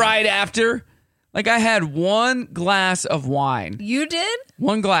 Nice. Right after. Like I had 1 glass of wine. You did?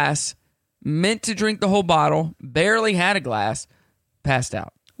 1 glass. Meant to drink the whole bottle. Barely had a glass. Passed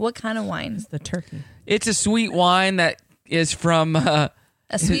out. What kind of wine? It's the turkey. It's a sweet wine that is from... a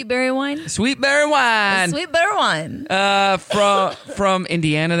sweet berry wine? Sweet berry wine. A sweet berry wine. From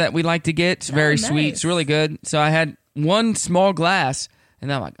Indiana that we like to get. It's very sweet. It's really good. So I had 1 small glass,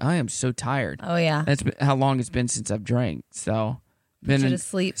 and I'm like, I am so tired. Oh, yeah. That's how long it's been since I've drank. So been you in to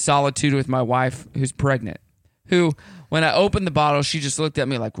sleep. solitude with my wife, who's pregnant. Who, when I opened the bottle, she just looked at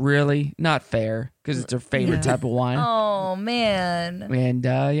me like, really? Not fair, because it's her favorite type of wine. Oh, man. And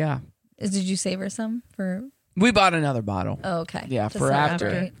yeah, Did you save her some for... we bought another bottle. Oh, okay. Yeah, Just for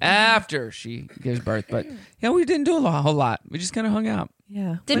so after she gives birth. But yeah, we didn't do a whole lot. We just kind of hung out.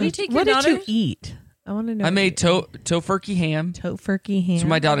 Yeah. Did we take your What did daughters? you eat? I want to know. I made tofurkey ham. Tofurkey ham. It's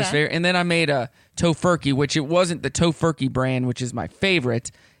my daughter's Okay. favorite. And then I made a tofurkey, which it wasn't the tofurkey brand, which is my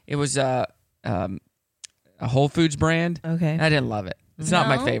favorite. It was a Whole Foods brand. Okay. I didn't love it. It's not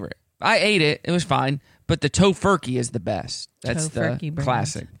my No? favorite. I ate it. It was fine. But the tofurkey is the best. That's Tofurkey the brand.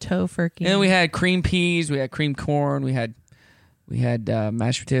 classic. Tofurkey. And then we had cream peas. We had cream corn. We had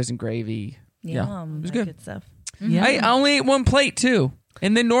mashed potatoes and gravy. Yeah, Yum. it was Good good. stuff. I only ate 1 plate too.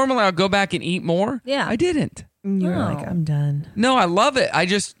 And then normally I'll go back and eat more. Yeah. I didn't. You were Oh. like, I'm done. No, I love it. I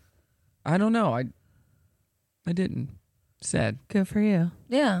don't know. I didn't. Sad. Good for you.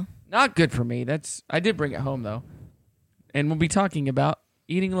 Yeah. Not good for me. I did bring it home though. And we'll be talking about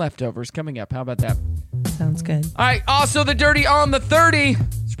eating leftovers coming up. How about that? Sounds good. All right. Also, the Dirty on the 30.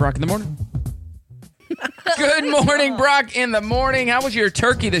 It's Brock in the morning. Good morning, Brock in the morning. How was your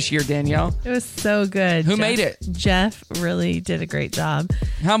turkey this year, Danielle? It was so good. Who made it? Jeff really did a great job.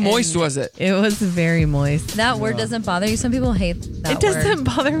 How moist was it? It was very moist. That word doesn't bother you. Some people hate that It doesn't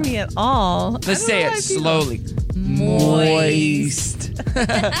bother me at all. Let's say it slowly. Moist.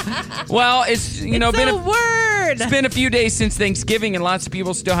 Well, it's been a word. It's been a few days since Thanksgiving, and lots of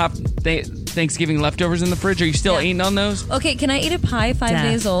people still have Thanksgiving leftovers in the fridge. Are you still eating on those? Okay, can I eat a pie 5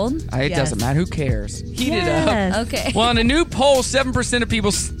 days old? It doesn't matter. Who cares? Heat it up. Okay. Well, in a new poll, 7% of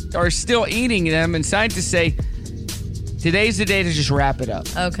people are still eating them, and scientists say today's the day to just wrap it up.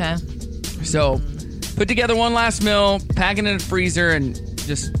 Okay. So, put together one last meal, pack it in a freezer, and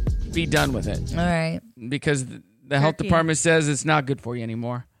just be done with it. All right. Because the health department says it's not good for you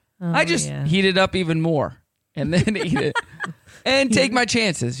anymore. Oh, I just heat it up even more and then eat it and take my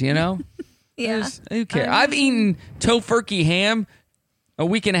chances, Yeah. Who cares? I've eaten tofurkey ham a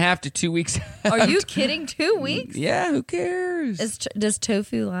week and a half to 2 weeks. Are you kidding? 2 weeks? Yeah, who cares? Does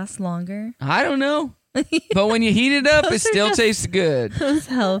tofu last longer? I don't know. But when you heat it up, it still tastes good. Those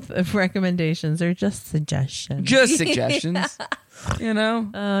health recommendations are just suggestions. Just suggestions.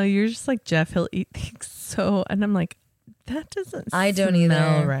 You're just like Jeff. He'll eat things and I'm like, that doesn't. I don't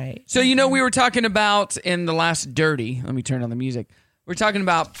smell either. Right. So we were talking about in the last Dirty. Let me turn on the music. We're talking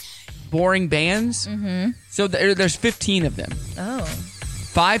about boring bands. Mm-hmm. So there's 15 of them. Oh.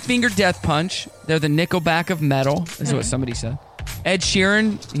 Five Finger Death Punch. They're the Nickelback of metal, is what somebody said. Ed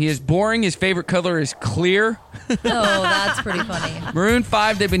Sheeran, he is boring. His favorite color is clear. Oh, that's pretty funny. Maroon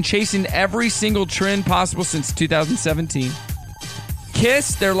 5, they've been chasing every single trend possible since 2017.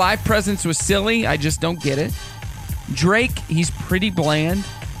 Kiss, their live presence was silly. I just don't get it. Drake, he's pretty bland.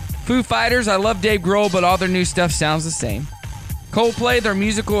 Foo Fighters, I love Dave Grohl, but all their new stuff sounds the same. Coldplay, their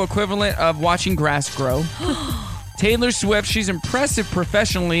musical equivalent of watching grass grow. Taylor Swift, she's impressive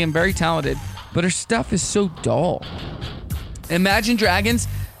professionally and very talented, but her stuff is so dull. Imagine Dragons,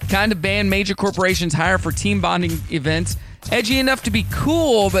 kind of band major corporations hire for team bonding events. Edgy enough to be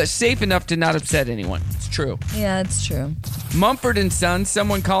cool, but safe enough to not upset anyone. It's true. Yeah, it's true. Mumford & Sons,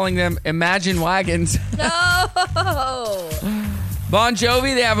 someone calling them Imagine Wagons. No! Bon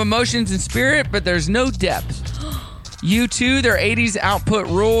Jovi, they have emotions and spirit, but there's no depth. U2, their 80s output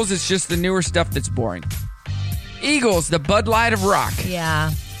rules. It's just the newer stuff that's boring. Eagles, the Bud Light of rock. Yeah.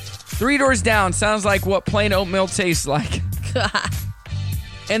 Three Doors Down sounds like what plain oatmeal tastes like.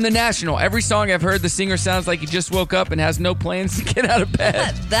 And The National, every song I've heard, the singer sounds like he just woke up and has no plans to get out of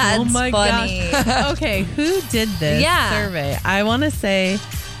bed. That's oh my funny. Gosh. Okay, who did this survey? I want to say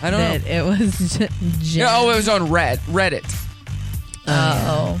that it was Jen. Oh, it was on Reddit.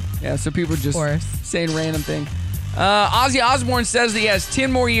 Oh. Yeah, so people just saying random things. Ozzy Osbourne says that he has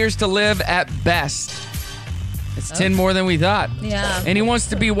 10 more years to live at best. It's 10 more than we thought. Yeah. And he wants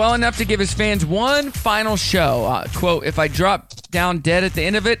to be well enough to give his fans one final show. Quote, if I drop down dead at the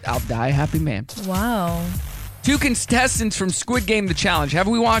end of it, I'll die a happy man. Wow. 2 contestants from Squid Game The Challenge. Have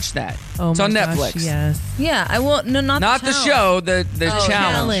we watched that? Oh, it's on my Netflix. Gosh, yes. Yeah, I will. No, not the show, the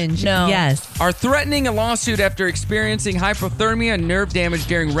challenge. No. Yes. Are threatening a lawsuit after experiencing hypothermia and nerve damage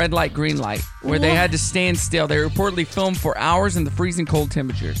during red light, green light, where they had to stand still. They reportedly filmed for hours in the freezing cold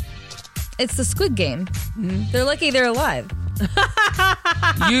temperatures. It's the Squid Game. Mm-hmm. They're lucky they're alive.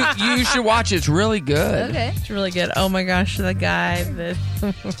 You should watch it. It's really good. Okay. It's really good. Oh my gosh, the guy that...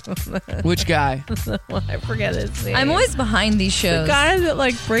 Which guy? I forget his name. I'm always behind these shows. The guy that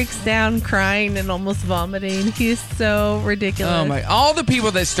like breaks down crying and almost vomiting. He's so ridiculous. Oh my! All the people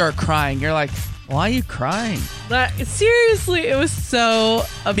that start crying, you're like, why are you crying? Seriously, it was so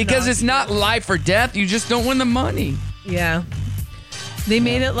obnoxious. Because it's not life or death. You just don't win the money. Yeah. They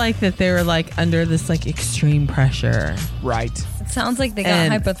made it like that they were like under this like extreme pressure. Right. It sounds like they got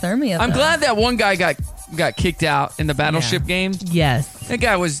hypothermia. I'm glad that one guy got kicked out in the Battleship game. Yes. That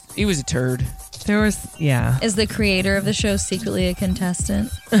guy was a turd. There was, Is the creator of the show secretly a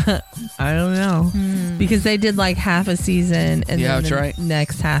contestant? I don't know. Because they did like half a season and then the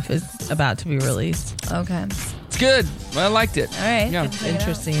next half is about to be released. Okay. It's good. I liked it. All right. Yeah.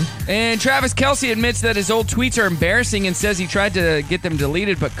 Interesting. And Travis Kelce admits that his old tweets are embarrassing and says he tried to get them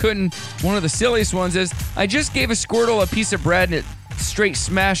deleted but couldn't. One of the silliest ones is, I just gave a Squirtle a piece of bread and it straight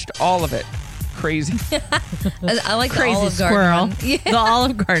smashed all of it. Crazy. I like Crazy the Olive squirrel. Garden one. Yeah. The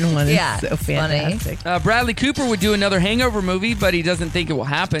Olive Garden one is so funny. fantastic. Bradley Cooper would do another Hangover movie, but he doesn't think it will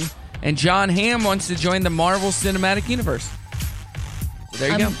happen. And John Hamm wants to join the Marvel Cinematic Universe. So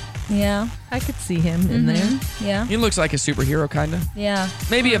there you go. Yeah. I could see him in there. Yeah. He looks like a superhero, kind of. Yeah.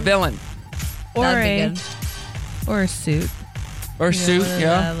 Maybe a villain. Or That'd be or a suit. Or a suit,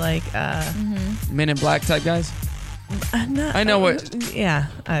 yeah. Like Men in Black type guys. I know what. Yeah.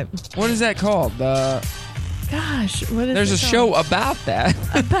 What is that called? Gosh, what is There's it a show called? about that.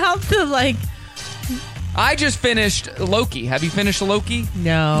 About the like. I just finished Loki. Have you finished Loki?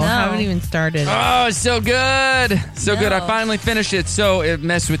 No, haven't even started. Oh, it's so good. So good. I No. finally finished it. So it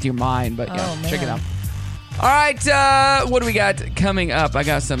messed with your mind, but yeah, Oh, check it man. out. All right, what do we got coming up? I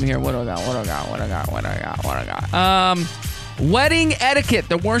got something here. What do I got? Wedding etiquette,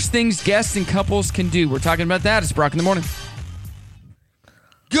 the worst things guests and couples can do. We're talking about that. It's Brock in the morning.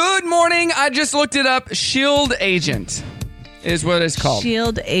 Good morning. I just looked it up. Shield agent is what it's called.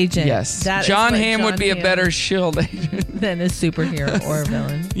 Shield agent. Yes. That John is what Hamm John would be a Hamm better shield agent than a superhero or a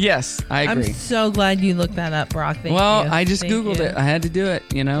villain. Yes, I agree. I'm so glad you looked that up, Brock. Thank you. I just Thank Googled you. it. I had to do it,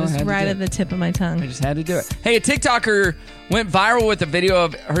 you know. It was right at the tip of my tongue. I just had to do it. Hey, a TikToker went viral with a video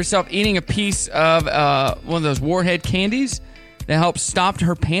of herself eating a piece of one of those Warhead candies that helped stop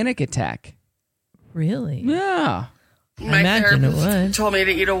her panic attack. Really? Yeah. I imagine it would. Told me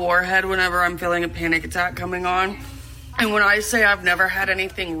to eat a Warhead whenever I'm feeling a panic attack coming on. And when I say I've never had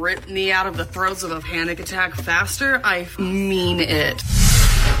anything rip me out of the throes of a panic attack faster, I mean it.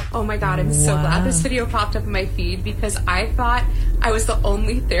 Oh my God, I'm so glad this video popped up in my feed because I thought I was the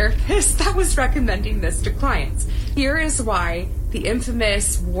only therapist that was recommending this to clients. Here is why the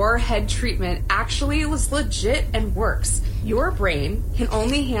infamous Warhead treatment actually was legit and works. Your brain can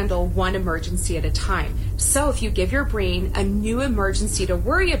only handle one emergency at a time. So if you give your brain a new emergency to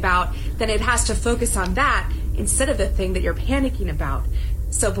worry about, then it has to focus on that instead of the thing that you're panicking about.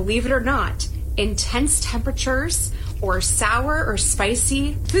 So believe it or not, intense temperatures or sour or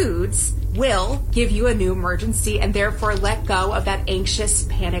spicy foods will give you a new emergency and therefore let go of that anxious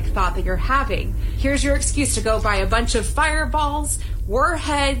panic thought that you're having. Here's your excuse to go buy a bunch of Fireballs,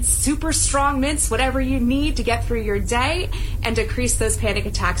 Warheads, super strong mints, whatever you need to get through your day and decrease those panic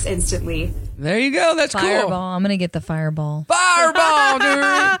attacks instantly. There you go. That's Fireball. cool. I'm going to get the Fireball.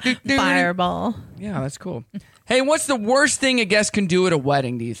 Fireball, dude. Fireball. Yeah, that's cool. Hey, what's the worst thing a guest can do at a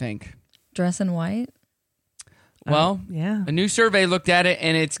wedding, do you think? Dress in white? Well, yeah. A new survey looked at it,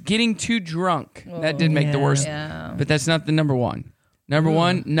 and it's getting too drunk. That did make the worst. Yeah. But that's not the number one. Number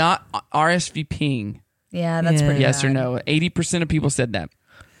one, not RSVPing. Yeah, that's pretty Yes bad. or no. 80% of people said that.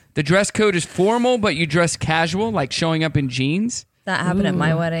 The dress code is formal, but you dress casual, like showing up in jeans. That happened at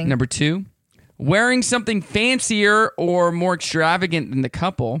my wedding. Number two, wearing something fancier or more extravagant than the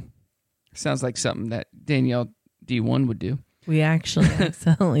couple. Sounds like something that Danielle D1 would do. We actually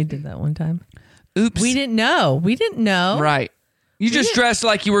accidentally did that one time. Oops. We didn't know. Right. You just dressed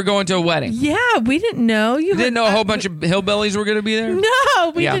like you were going to a wedding. Yeah, we didn't know. You didn't know a whole bunch of hillbillies were going to be there? No,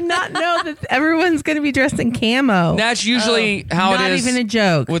 we Yeah. did not know that everyone's going to be dressed in camo. That's usually how it is. Not even a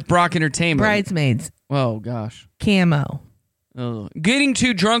joke. With Brock Entertainment. Bridesmaids. Oh, gosh. Camo. Oh. Getting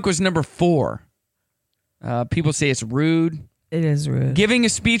too drunk was number 4. People say it's rude. It is rude. Giving a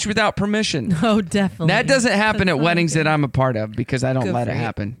speech without permission. Oh, definitely. That doesn't happen That's at not weddings good. that I'm a part of because I don't Good let for it you.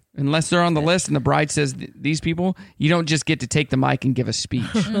 happen. Unless they're on the list and the bride says these people, you don't just get to take the mic and give a speech.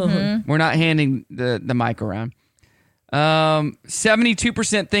 We're not handing the mic around.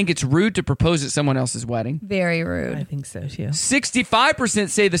 72% think it's rude to propose at someone else's wedding. Very rude. I think so too. 65%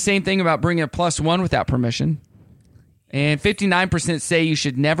 say the same thing about bringing a +1 without permission. And 59% say you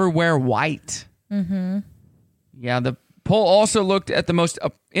should never wear white. Mm-hmm. Yeah, the poll also looked at the most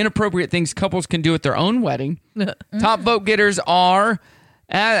inappropriate things couples can do at their own wedding. Top vote getters are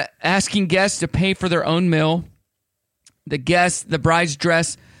asking guests to pay for their own meal, the bride's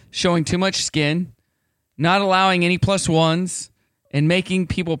dress showing too much skin, not allowing any +1s, and making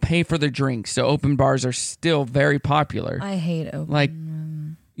people pay for their drinks. So open bars are still very popular. I hate open. Like,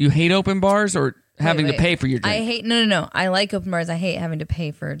 you hate open bars or having to pay for your drink? I hate no. I like open bars. I hate having to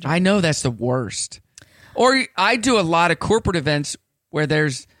pay for a drink. I know that's the worst. Or I do a lot of corporate events where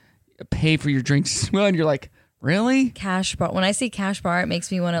there's pay for your drinks as well, and you're like, really? Cash bar. When I see cash bar, it makes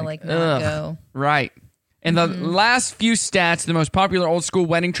me want to not go. Right. And the last few stats, the most popular old school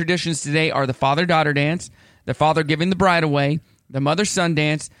wedding traditions today are the father-daughter dance, the father giving the bride away, the mother-son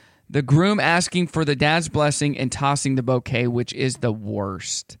dance, the groom asking for the dad's blessing, and tossing the bouquet, which is the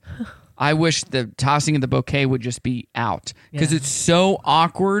worst. I wish the tossing of the bouquet would just be out because it's so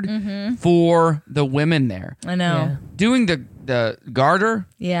awkward for the women there. I know. Yeah. Doing the garter,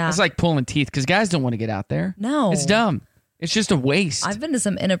 Yeah. it's like pulling teeth because guys don't want to get out there. No. It's dumb. It's just a waste. I've been to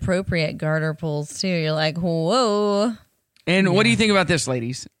some inappropriate garter pulls too. You're like, whoa. And what do you think about this,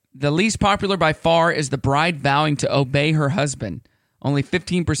 ladies? The least popular by far is the bride vowing to obey her husband. Only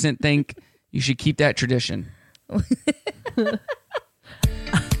 15% think you should keep that tradition.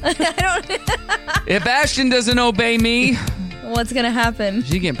 If Ashton doesn't obey me, what's going to happen?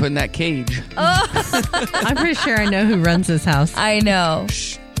 she getting put in that cage. I'm pretty sure I know who runs this house. I know.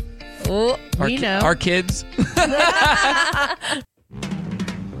 Our kids.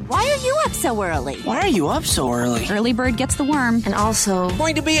 Why are you up so early? Why are you up so early? Early bird gets the worm. And also,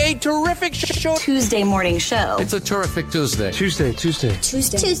 Going to be a terrific show. Tuesday morning show. It's a terrific Tuesday. Tuesday. Tuesday.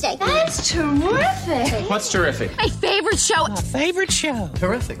 That's terrific. What's terrific? My favorite show. Favorite show.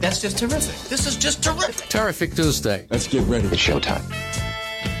 Terrific. That's just terrific. This is just terrific. Terrific Tuesday. Let's get ready. It's showtime.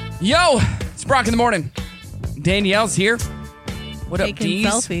 Yo, it's Brock in the morning. Danielle's here. What up, Taking Deez?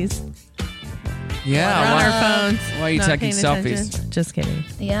 selfies. Yeah. We're on why- our phones. Why are you not taking paying selfies? attention. Just kidding.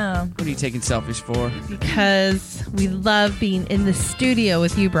 Yeah. What are you taking selfies for? Because we love being in the studio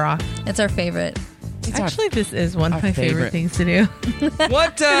with you, Brock. It's our favorite. Actually, this is one of our my favorite things to do.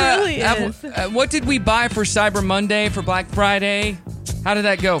 What? It really is. What did we buy for Cyber Monday for Black Friday? How did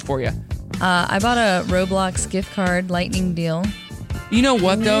that go for you? I bought a Roblox gift card lightning deal. You know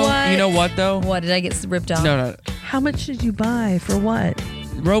what though? What? You know what though? What, did I get ripped off? No. How much did you buy for what?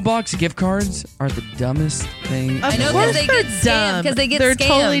 Roblox gift cards are the dumbest thing. I know, because they get scammed. Because they get They're scammed.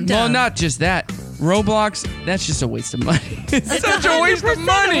 totally dumb. Well, not just that. Roblox, that's just a waste of money. It's such a waste of 100%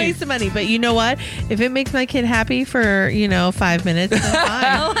 money. A waste of money. But you know what? If it makes my kid happy for 5 minutes, then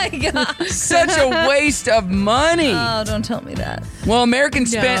fine. Oh my gosh. Such a waste of money. Oh, don't tell me that. Well,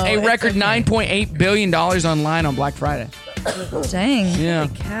 Americans spent No, a it's record okay. $9.8 billion online on Black Friday. Dang. Yeah.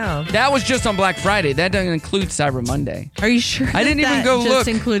 Cow. That was just on Black Friday. That doesn't include Cyber Monday. Are you sure? I didn't even that go just look.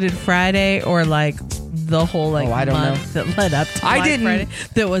 included Friday or like the whole I don't month that led up to I Black didn't- Friday?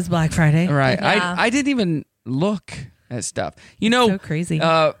 That was Black Friday. Right. Yeah. I didn't even look at stuff. You know, So crazy.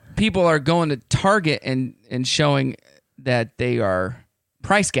 People are going to Target and showing that they are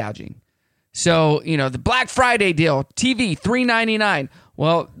price gouging. So, the Black Friday deal, TV, $3.99.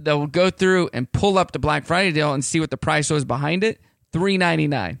 Well, they'll go through and pull up the Black Friday deal and see what the price was behind it,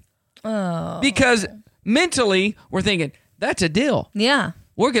 $3.99. Oh. Because mentally, we're thinking, that's a deal. Yeah.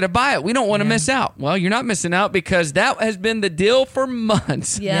 We're going to buy it. We don't want to miss out. Well, you're not missing out because that has been the deal for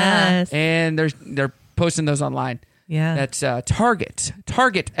months. Yeah. Yes. And they're posting those online. Yeah. That's Target.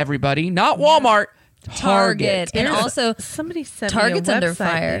 Target, everybody. Not Walmart. Target. And There's- also, somebody sent Target's me a under website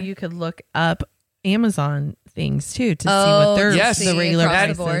fire. that you could look up Amazon things too to see Oh, what their yes. the regular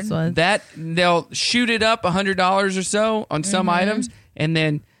across the prices board. was. That they'll shoot it up $100 or so on some items and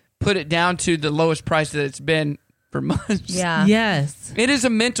then put it down to the lowest price that it's been for months. yeah. Yes. It is a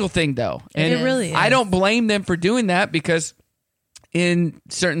mental thing though. And It really is. I don't blame them for doing that because in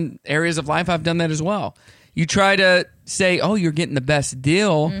certain areas of life I've done that as well. You try to say, "Oh, you're getting the best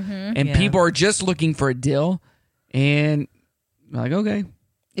deal," and Yeah. people are just looking for a deal and I'm like, "Okay.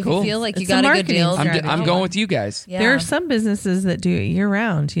 If Cool. you feel like you It's got a a good marketing deal, strategy. I'm going with you guys." Yeah. There are some businesses that do it year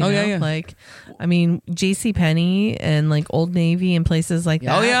round, you Oh, know? yeah, yeah. Like, I mean, JCPenney and like Old Navy and places like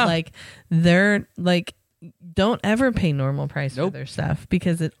that. Oh, yeah. Like, they're like, don't ever pay normal price for their stuff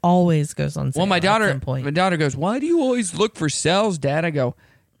because it always goes on sale. Well, my at daughter some point. goes, "Why do you always look for sales, Dad?" I go,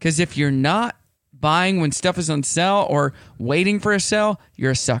 "Because if you're not buying when stuff is on sale or waiting for a sale,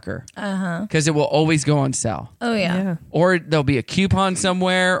 you're a sucker. Because it will always go on sale. Oh, yeah. Or there'll be a coupon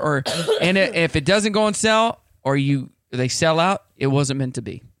somewhere, and if it doesn't go on sale or they sell out, it wasn't meant to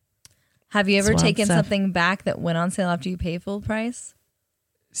be." Have you ever Swamp taken stuff. something back that went on sale after you pay full price?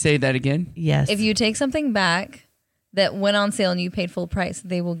 Say that again. Yes. If you take something back that went on sale and you paid full price,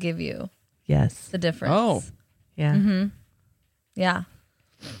 they will give you Yes. the difference. Oh, Yeah. Yeah.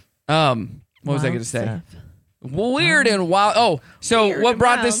 what was I Wild going to say? stuff. Weird and wild. Oh, so Weird what and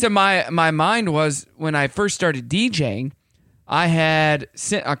brought wild. this to my mind was when I first started DJing, I had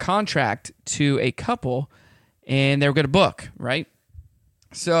sent a contract to a couple and they were going to book, right?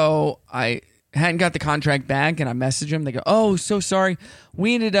 So I hadn't got the contract back and I messaged them. They go, "Oh, so sorry.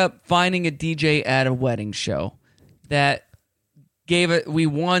 We ended up finding a DJ at a wedding show that we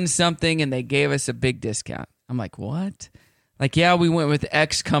won something and they gave us a big discount." I'm like, "What?" Like, "Yeah, we went with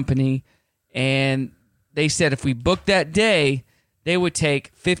X company and they said if we booked that day, they would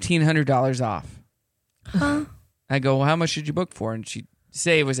take $1,500 off." Huh? I go, "Well, how much did you book for?" And she'd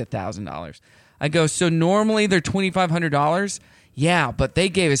say it was $1,000. I go, "So normally they're $2,500? Yeah, but they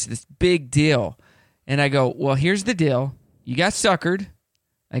gave us this big deal." And I go, "Well, here's the deal. You got suckered."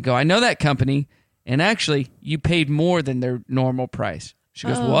 I go, "I know that company. And actually, you paid more than their normal price." She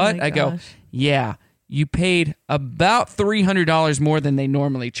goes, Oh, "What?" my I go, gosh. "Yeah, you paid about $300 more than they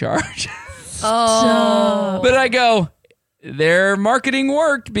normally charge." Oh. But I go, "Their marketing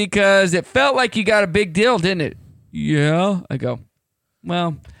worked because it felt like you got a big deal, didn't it?" "Yeah." I go,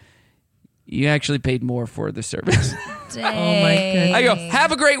 "Well, you actually paid more for the service." Dang. Oh, my goodness. I go,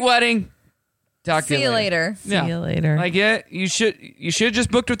 "Have a great wedding. Talk to See you later. See you later. Like, yeah, you should have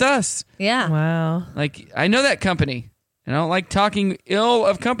just booked with us. Yeah. Wow. Like, I know that company. And I don't like talking ill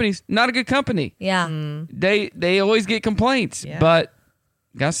of companies. Not a good company. Yeah. They always get complaints, Yeah. but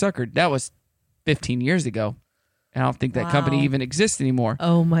got suckered. That was 15 years ago. I don't think that company Wow. even exists anymore.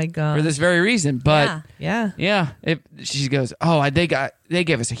 Oh my god! For this very reason. But yeah. She goes, they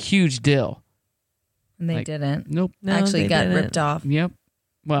gave us a huge deal. And they Like, didn't. Nope. No, Actually they got didn't. ripped off. Yep.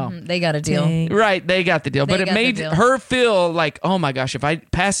 Well, They got a deal. Dang. right, they got the deal, They but it got the made deal. her feel like, oh my gosh, if I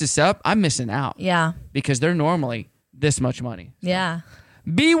pass this up, I'm missing out. Yeah. Because they're normally this much money. Yeah.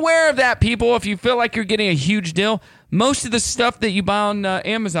 Beware of that, people. If you feel like you're getting a huge deal, most of the stuff that you buy on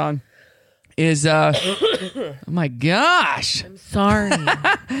Amazon is, oh my gosh, I'm sorry.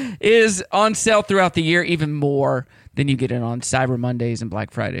 is on sale throughout the year, even more than you get it on Cyber Mondays and Black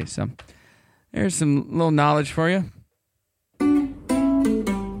Fridays. So there's some little knowledge for you.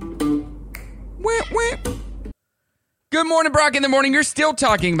 Good morning, Brock. In the morning, you're still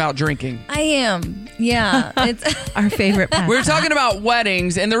talking about drinking. I am. Yeah. It's Our favorite pastime. We're talking about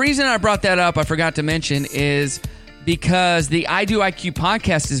weddings, and the reason I brought that up, I forgot to mention, is because the I Do IQ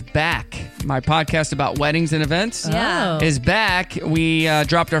podcast is back. My podcast about weddings and events Yeah. is back. We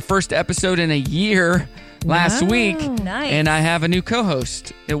dropped our first episode in a year last week, Nice. and I have a new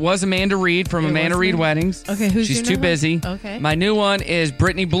co-host. It was Amanda Reed from Amanda Reed Weddings. Okay, who's She's your too new busy. host? Okay. My new one is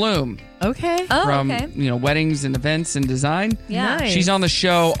Brittany Bloom Okay. Oh, from okay. weddings and events and design. Yeah. Nice. She's on the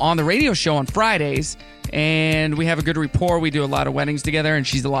show, on the radio show on Fridays, and we have a good rapport. We do a lot of weddings together, and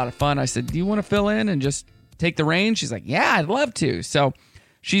she's a lot of fun. I said, do you want to fill in and just take the reins? She's like, yeah, I'd love to. So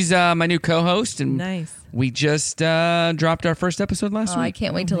she's my new co-host, and Nice. we just dropped our first episode last Oh, I week.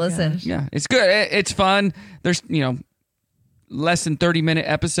 can't wait to listen. Yeah, it's good. It's fun. There's, less than 30-minute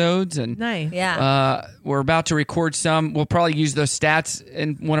episodes, and Nice. Yeah. we're about to record some. We'll probably use those stats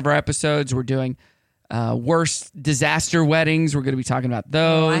in one of our episodes. We're doing worst disaster weddings. We're going to be talking about Oh,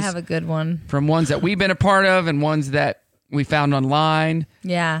 those I have a good one. from ones that we've been a part of and ones that we found online.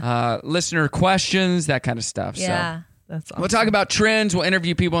 Yeah. Listener questions, that kind of stuff. Yeah. That's So awesome. we'll talk about trends. We'll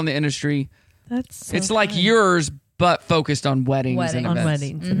interview people in the industry. That's so It's like fun. yours, but focused on weddings and Weddings. events. on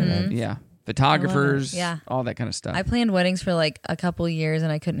weddings and events. Yeah. Photographers, Yeah. all that kind of stuff. I planned weddings for like a couple years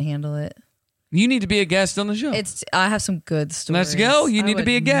and I couldn't handle it. You need to be a guest on the show. I have some good stories. Let's go. You I need to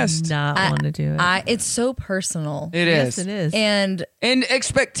be a would guest. Not want to do it. It's so personal. It yes, is. it is. And And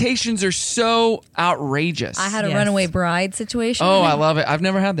expectations are so outrageous. I had a Yes. runaway bride situation. Oh, I love it. I've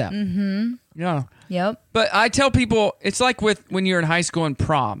never had that. Mm-hmm. Yeah. Yep. But I tell people, it's like with when you're in high school and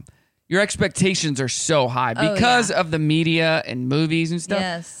prom. Your expectations are so high Oh, because yeah. of the media and movies and stuff.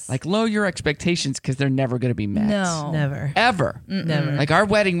 Yes. Like, lower your expectations because they're never going to be met. No. Never. Ever. Never. Like, our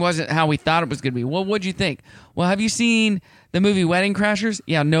wedding wasn't how we thought it was going to be. Well, what'd you think? Well, have you seen the movie Wedding Crashers?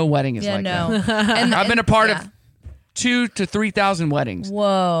 Yeah, no wedding is Yeah, like no. that. I've been a part of 2,000 to 3,000 weddings.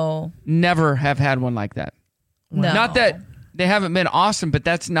 Whoa. Never have had one like that. No. Not that they haven't been awesome, but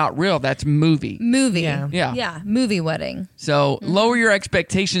that's not real. That's movie. Movie. Yeah. Yeah. Yeah. Movie wedding. So lower your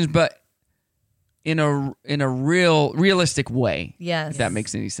expectations, but in a realistic way. Yes. If that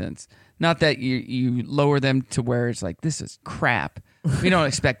makes any sense. Not that you lower them to where it's like, this is crap. We don't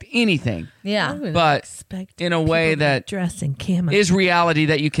expect anything. Yeah. I would But expect in a way people to that dress in camo. is reality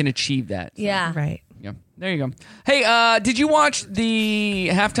that you can achieve that. Yeah. Right. Yeah. There you go. Hey, did you watch the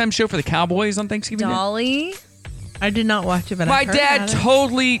halftime show for the Cowboys on Thanksgiving Day? Dolly. I did not watch it, but My I heard dad about it.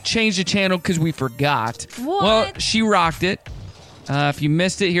 totally changed the channel because we forgot. What? Well, she rocked it. If you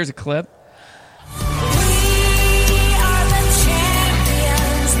missed it, here's a clip.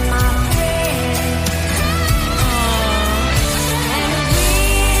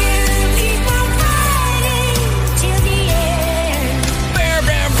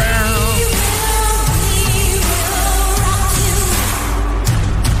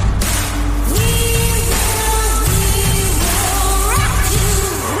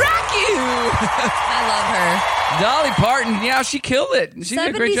 I love her. Dolly Parton, yeah, she killed it. She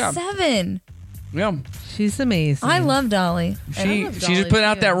did a great job. 77. Yeah, She's amazing. I love Dolly. And I she love she Dolly, just put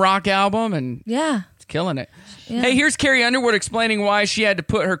out too. that rock album and Yeah. it's killing it. Yeah. Hey, here's Carrie Underwood explaining why she had to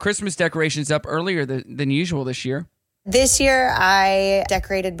put her Christmas decorations up earlier than usual this year. This year, I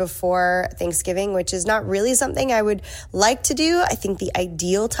decorated before Thanksgiving, which is not really something I would like to do. I think the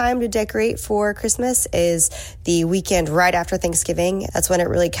ideal time to decorate for Christmas is the weekend right after Thanksgiving. That's when it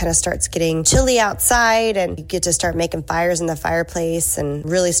really kind of starts getting chilly outside and you get to start making fires in the fireplace and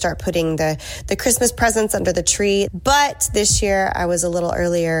really start putting the Christmas presents under the tree. But this year, I was a little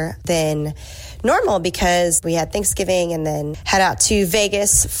earlier than normal because we had Thanksgiving and then head out to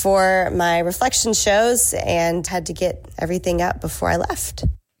Vegas for my reflection shows and had to get everything up before I left.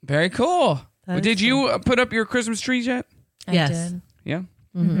 Very cool. That is Did you put up your Christmas trees yet? I Yes. did. Yeah.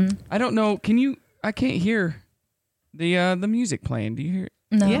 Mm-hmm. I don't know. Can you? I can't hear the music playing. Do you hear?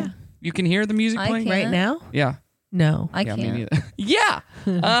 No. Yeah. You can hear the music I playing can. Right now? Yeah. No. I Yeah, me can't. neither. Yeah.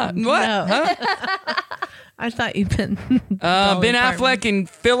 What? No. Huh? I thought you'd been. Ben Affleck and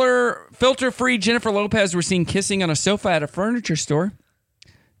filter-free Jennifer Lopez were seen kissing on a sofa at a furniture store.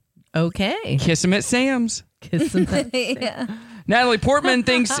 Okay. Kiss him at Sam's. Kiss him. Yeah. Natalie Portman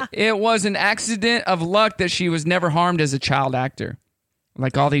thinks it was an accident of luck that she was never harmed as a child actor.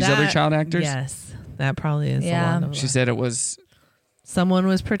 Like all these other child actors. Yes. That probably is Yeah. a lot of She said it was... Someone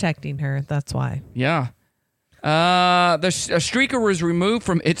was protecting her. That's why. Yeah. A streaker was removed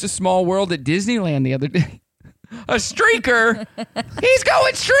from It's a Small World at Disneyland the other day. A streaker? He's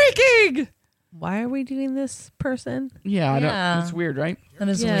going streaking! Why are we doing this person? Yeah, I don't. It's weird, right? That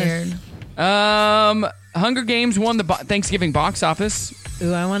is weird. Hunger Games won the Thanksgiving box office.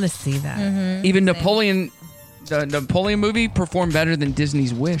 Ooh, I want to see that. Even Napoleon, the Napoleon movie, performed better than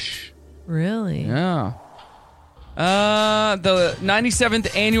Disney's Wish. Really? Yeah. The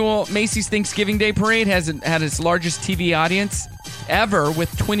 97th annual Macy's Thanksgiving Day Parade has had its largest TV audience ever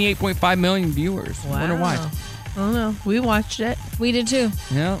with 28.5 million viewers. Wow. I wonder why. I don't know. We watched it. We did too.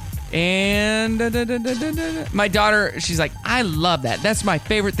 Yeah. And my daughter, she's like, I love that. That's my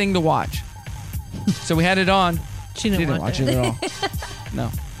favorite thing to watch. So we had it on. She didn't watch it at all. No,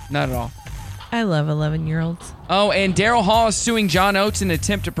 not at all. I love 11-year-olds. Oh, and Daryl Hall is suing John Oates in an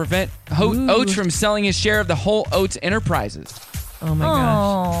attempt to prevent Oates from selling his share of the Whole Oates Enterprises. Oh my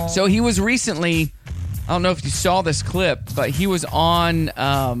gosh. So he was recently, I don't know if you saw this clip, but he was on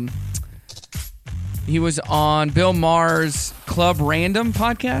Bill Maher's Club Random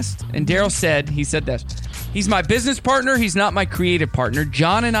podcast, and Daryl said this. He's my business partner. He's not my creative partner.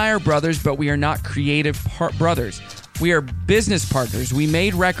 John and I are brothers, but we are not creative brothers. We are business partners. We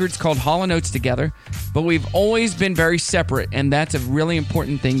made records called Hall & Oates together, but we've always been very separate, and that's a really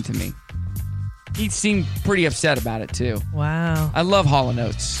important thing to me. He seemed pretty upset about it, too. Wow. I love Hall &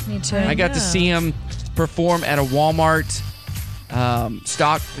 Oates. Me too. I got to see him perform at a Walmart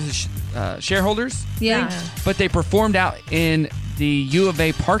stock shareholders. Yeah. thing, but they performed out in the U of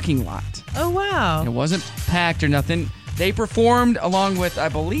A parking lot. Oh, wow. It wasn't packed or nothing. They performed along with, I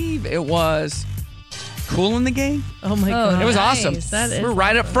believe it was Kool and the Gang. Oh, my God. It was awesome. That is We're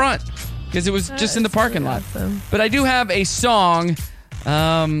right up front because it was just in the parking lot. Awesome. But I do have a song.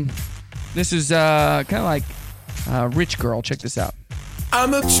 This is kind of like Rich Girl. Check this out.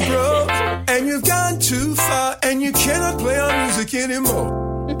 I'm a pro, and you've gone too far, and you cannot play our music anymore.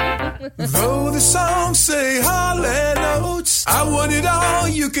 Though the songs say Hall & Oates, I want it all.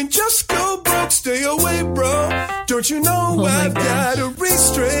 You can just go broke, stay away, bro. Don't you know I've got a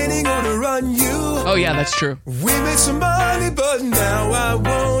restraining order on you? Oh yeah, that's true. We made some money, but now I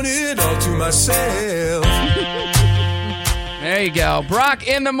want it all to myself. There you go, Brock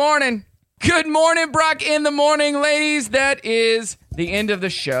in the morning. Good morning, Brock in the morning, ladies. That is the end of the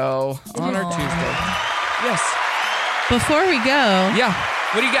show on our Tuesday. Yes. Before we go. Yeah.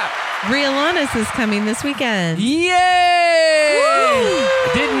 What do you got? Rialanas is coming this weekend. Yay!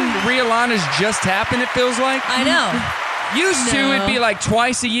 Woo! Didn't Rialanas just happen, it feels like? I know. Used to, it'd be like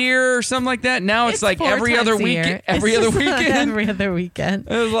twice a year or something like that. Now it's like every other weekend. Every other weekend. Every other weekend.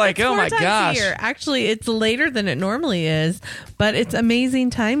 It was like, oh my gosh. Actually, it's later than it normally is, but it's amazing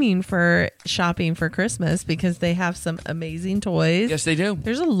timing for shopping for Christmas because they have some amazing toys. Yes, they do.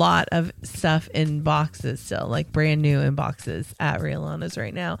 There's a lot of stuff in boxes still, like brand new in boxes at Rialanas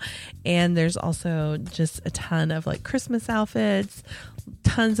right now. And there's also just a ton of like Christmas outfits,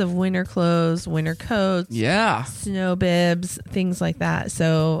 tons of winter clothes, winter coats, snow bibs, things like that.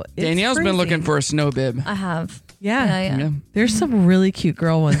 So it's Danielle's been looking for a snow bib. I have. Yeah. There's some really cute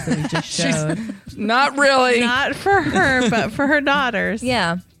girl ones that we just showed. Not really. Not for her, but for her daughters.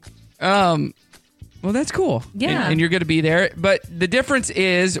 Yeah. Well, that's cool. Yeah. And you're going to be there. But the difference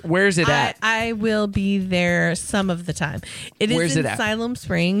is, where's it at? I will be there some of the time. Where's is it in at? Siloam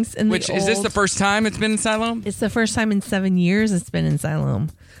Springs. Is this the first time it's been in Siloam? It's the first time in 7 years it's been in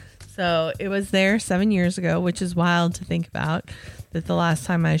Siloam. So it was there 7 years ago, which is wild to think about. That the last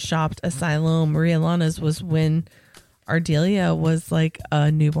time I shopped a Siloam Rialanas was when Ardelia was like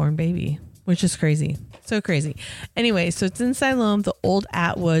a newborn baby, which is crazy. So crazy. Anyway, so it's in Siloam, the old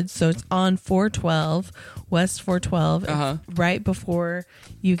Atwood. So it's on 412, West 412, right before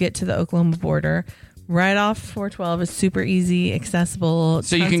you get to the Oklahoma border. Right off 412. It's super easy, accessible.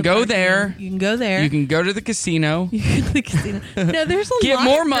 So you can go there. You can go there. You can go to the casino. You can go to the casino. No, there's a Get lot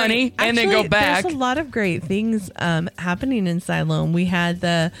more of money and then go back. There's a lot of great things happening in Siloam. We had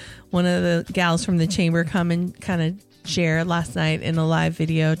one of the gals from the chamber come and kind of share last night in a live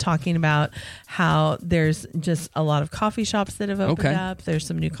video talking about how there's just a lot of coffee shops that have opened up. There's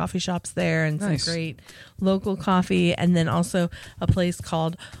some new coffee shops there and some great local coffee. And then also a place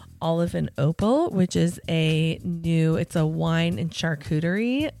called Olive and Opal, which is it's a wine and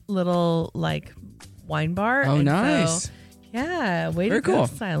charcuterie little like wine bar. Oh, And nice. so, yeah, way Very to go, cool.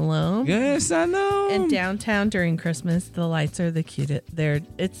 Siloam. Yes, Siloam. And downtown during Christmas, the lights are the cutest.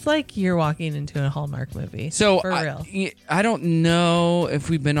 It's like you're walking into a Hallmark movie. So for real. I don't know if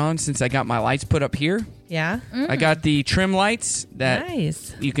we've been on since I got my lights put up here. Yeah. I got the trim lights that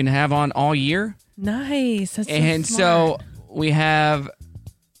Nice. you can have on all year. Nice. That's And so so we have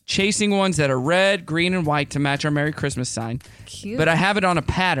chasing ones that are red, green, and white to match our Merry Christmas sign. Cute. But I have it on a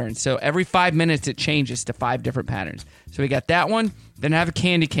pattern. So every 5 minutes it changes to 5 different patterns. So we got that one. Then I have a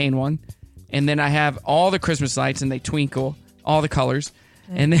candy cane one. And then I have all the Christmas lights and they twinkle, all the colors.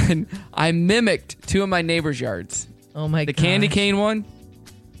 And then I mimicked 2 of my neighbors' yards. Oh my The gosh. candy cane one.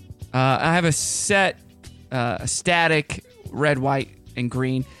 I have a static red, white, and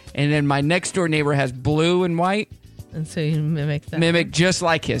green. And then my next door neighbor has blue and white. And so you mimic that. Mimic just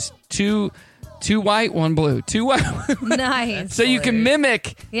like his. Two white, 1 blue. 2 white. Nice. So you can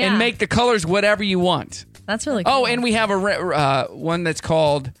mimic Yeah. and make the colors whatever you want. That's really cool. Oh, and we have a one that's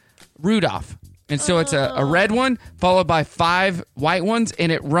called Rudolph. And so it's a red one followed by 5 white ones, and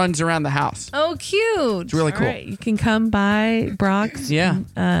it runs around the house. Oh, cute. It's really cool. All right, you can come by Brock's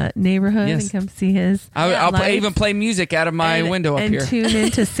neighborhood Yes. and come see his. I'll lights. even play music out of my window up and here. tune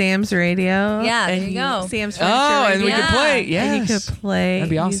into Sam's radio. Yeah, there and you go. Sam's Oh, Furniture and we Radio. could play. And you Yes. could play. That'd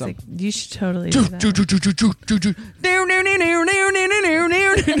be awesome. music. You should totally do that.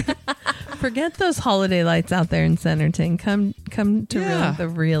 Forget those holiday lights out there in Centerton. Come to the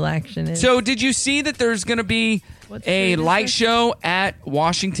real action is. So did you see that there's going to be a light show at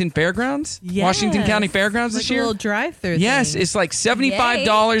Washington Fairgrounds? Yes. Washington County Fairgrounds Like this a year? little drive-through Yes, thing. it's like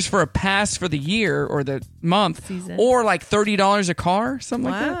 $75 for a pass for the year or the month, or like $30 a car, something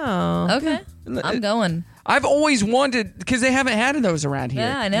like that. Wow. Okay. I'm going. I've always wanted, because they haven't had those around here.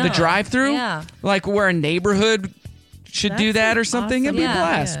 Yeah, I know. The drive-through, Yeah. like where a neighborhood should do that or something. It'd be a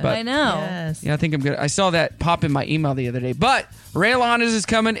blast. But I know. Yes. yeah, I think I'm good. I saw that pop in my email the other day. But Ray Alana's is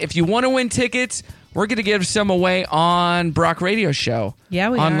coming. If you want to win tickets, we're going to give some away on Brock Radio Show. Yeah,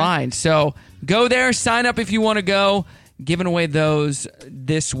 we are. online. So go there, sign up if you want to go. Giving away those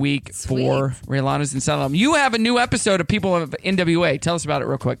this week for Ray Alana's and Salem. You have a new episode of People of NWA. Tell us about it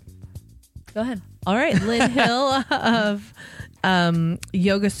real quick. Go ahead. All right, Lynn Hill of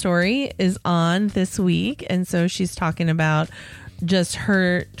Yoga Story is on this week, and so she's talking about just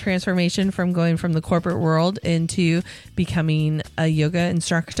her transformation from going from the corporate world into becoming a yoga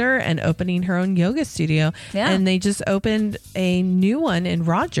instructor and opening her own yoga studio. Yeah. And they just opened a new one in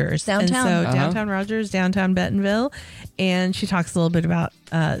Rogers. Downtown. And so downtown Rogers, downtown Bentonville. And she talks a little bit about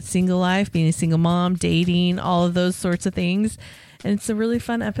single life, being a single mom, dating, all of those sorts of things. And it's a really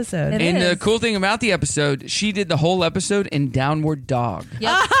fun episode. And the cool thing about the episode, she did the whole episode in Downward Dog.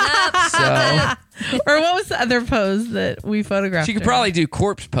 Yep. So Or what was the other pose that we photographed? she could her? probably do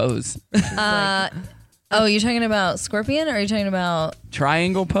corpse pose. Oh, you're talking about Scorpion, or are you talking about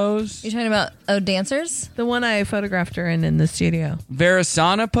Triangle pose. you're talking about dancers? The one I photographed her in the studio.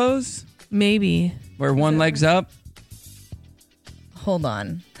 Varasana pose, Maybe. where one leg's up. Hold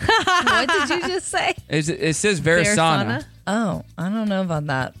on. What did you just say? It says Varasana. Oh, I don't know about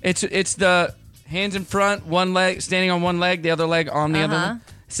that. It's the hands in front, one leg standing on one leg, the other leg on the other one.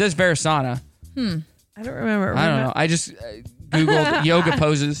 It says Varasana. I don't remember. I don't know. I just Googled yoga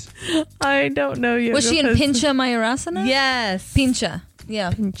poses. I don't know. Yoga Was she in poses. Pincha Mayurasana? Yes. Pincha.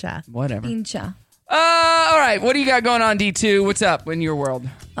 Yeah. Pincha. Whatever. Pincha. All right. What do you got going on, D2? What's up in your world?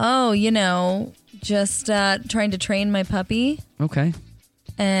 Oh, just trying to train my puppy. Okay.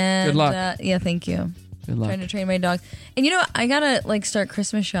 And Good luck. Yeah, thank you. Good luck. Trying to train my dog. And I gotta start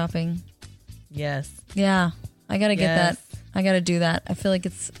Christmas shopping. Yes. Yeah, I gotta get Yes. that. I gotta do that. I feel like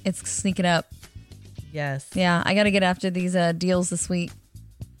it's sneaking up. Yes. Yeah, I gotta get after these deals this week.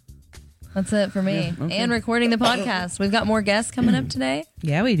 That's it for me. Yeah, okay. And recording the podcast. We've got more guests coming up today.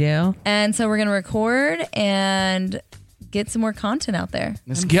 Yeah, we do. And so we're gonna record and get some more content out there.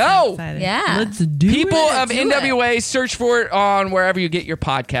 Let's go. Yeah. Let's do People it. of NWA, search for it on wherever you get your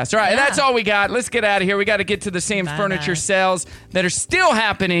podcast. All right, that's all we got. Let's get out of here. We got to get to the Sam's Furniture sales that are still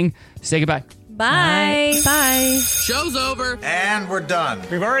happening. Say goodbye. Bye. Bye. Show's over. And we're done.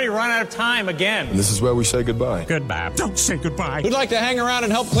 We've already run out of time again. And this is where we say goodbye. Goodbye. Don't say goodbye. Who'd like to hang around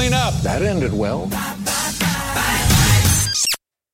and help clean up? That ended well. Bye-bye.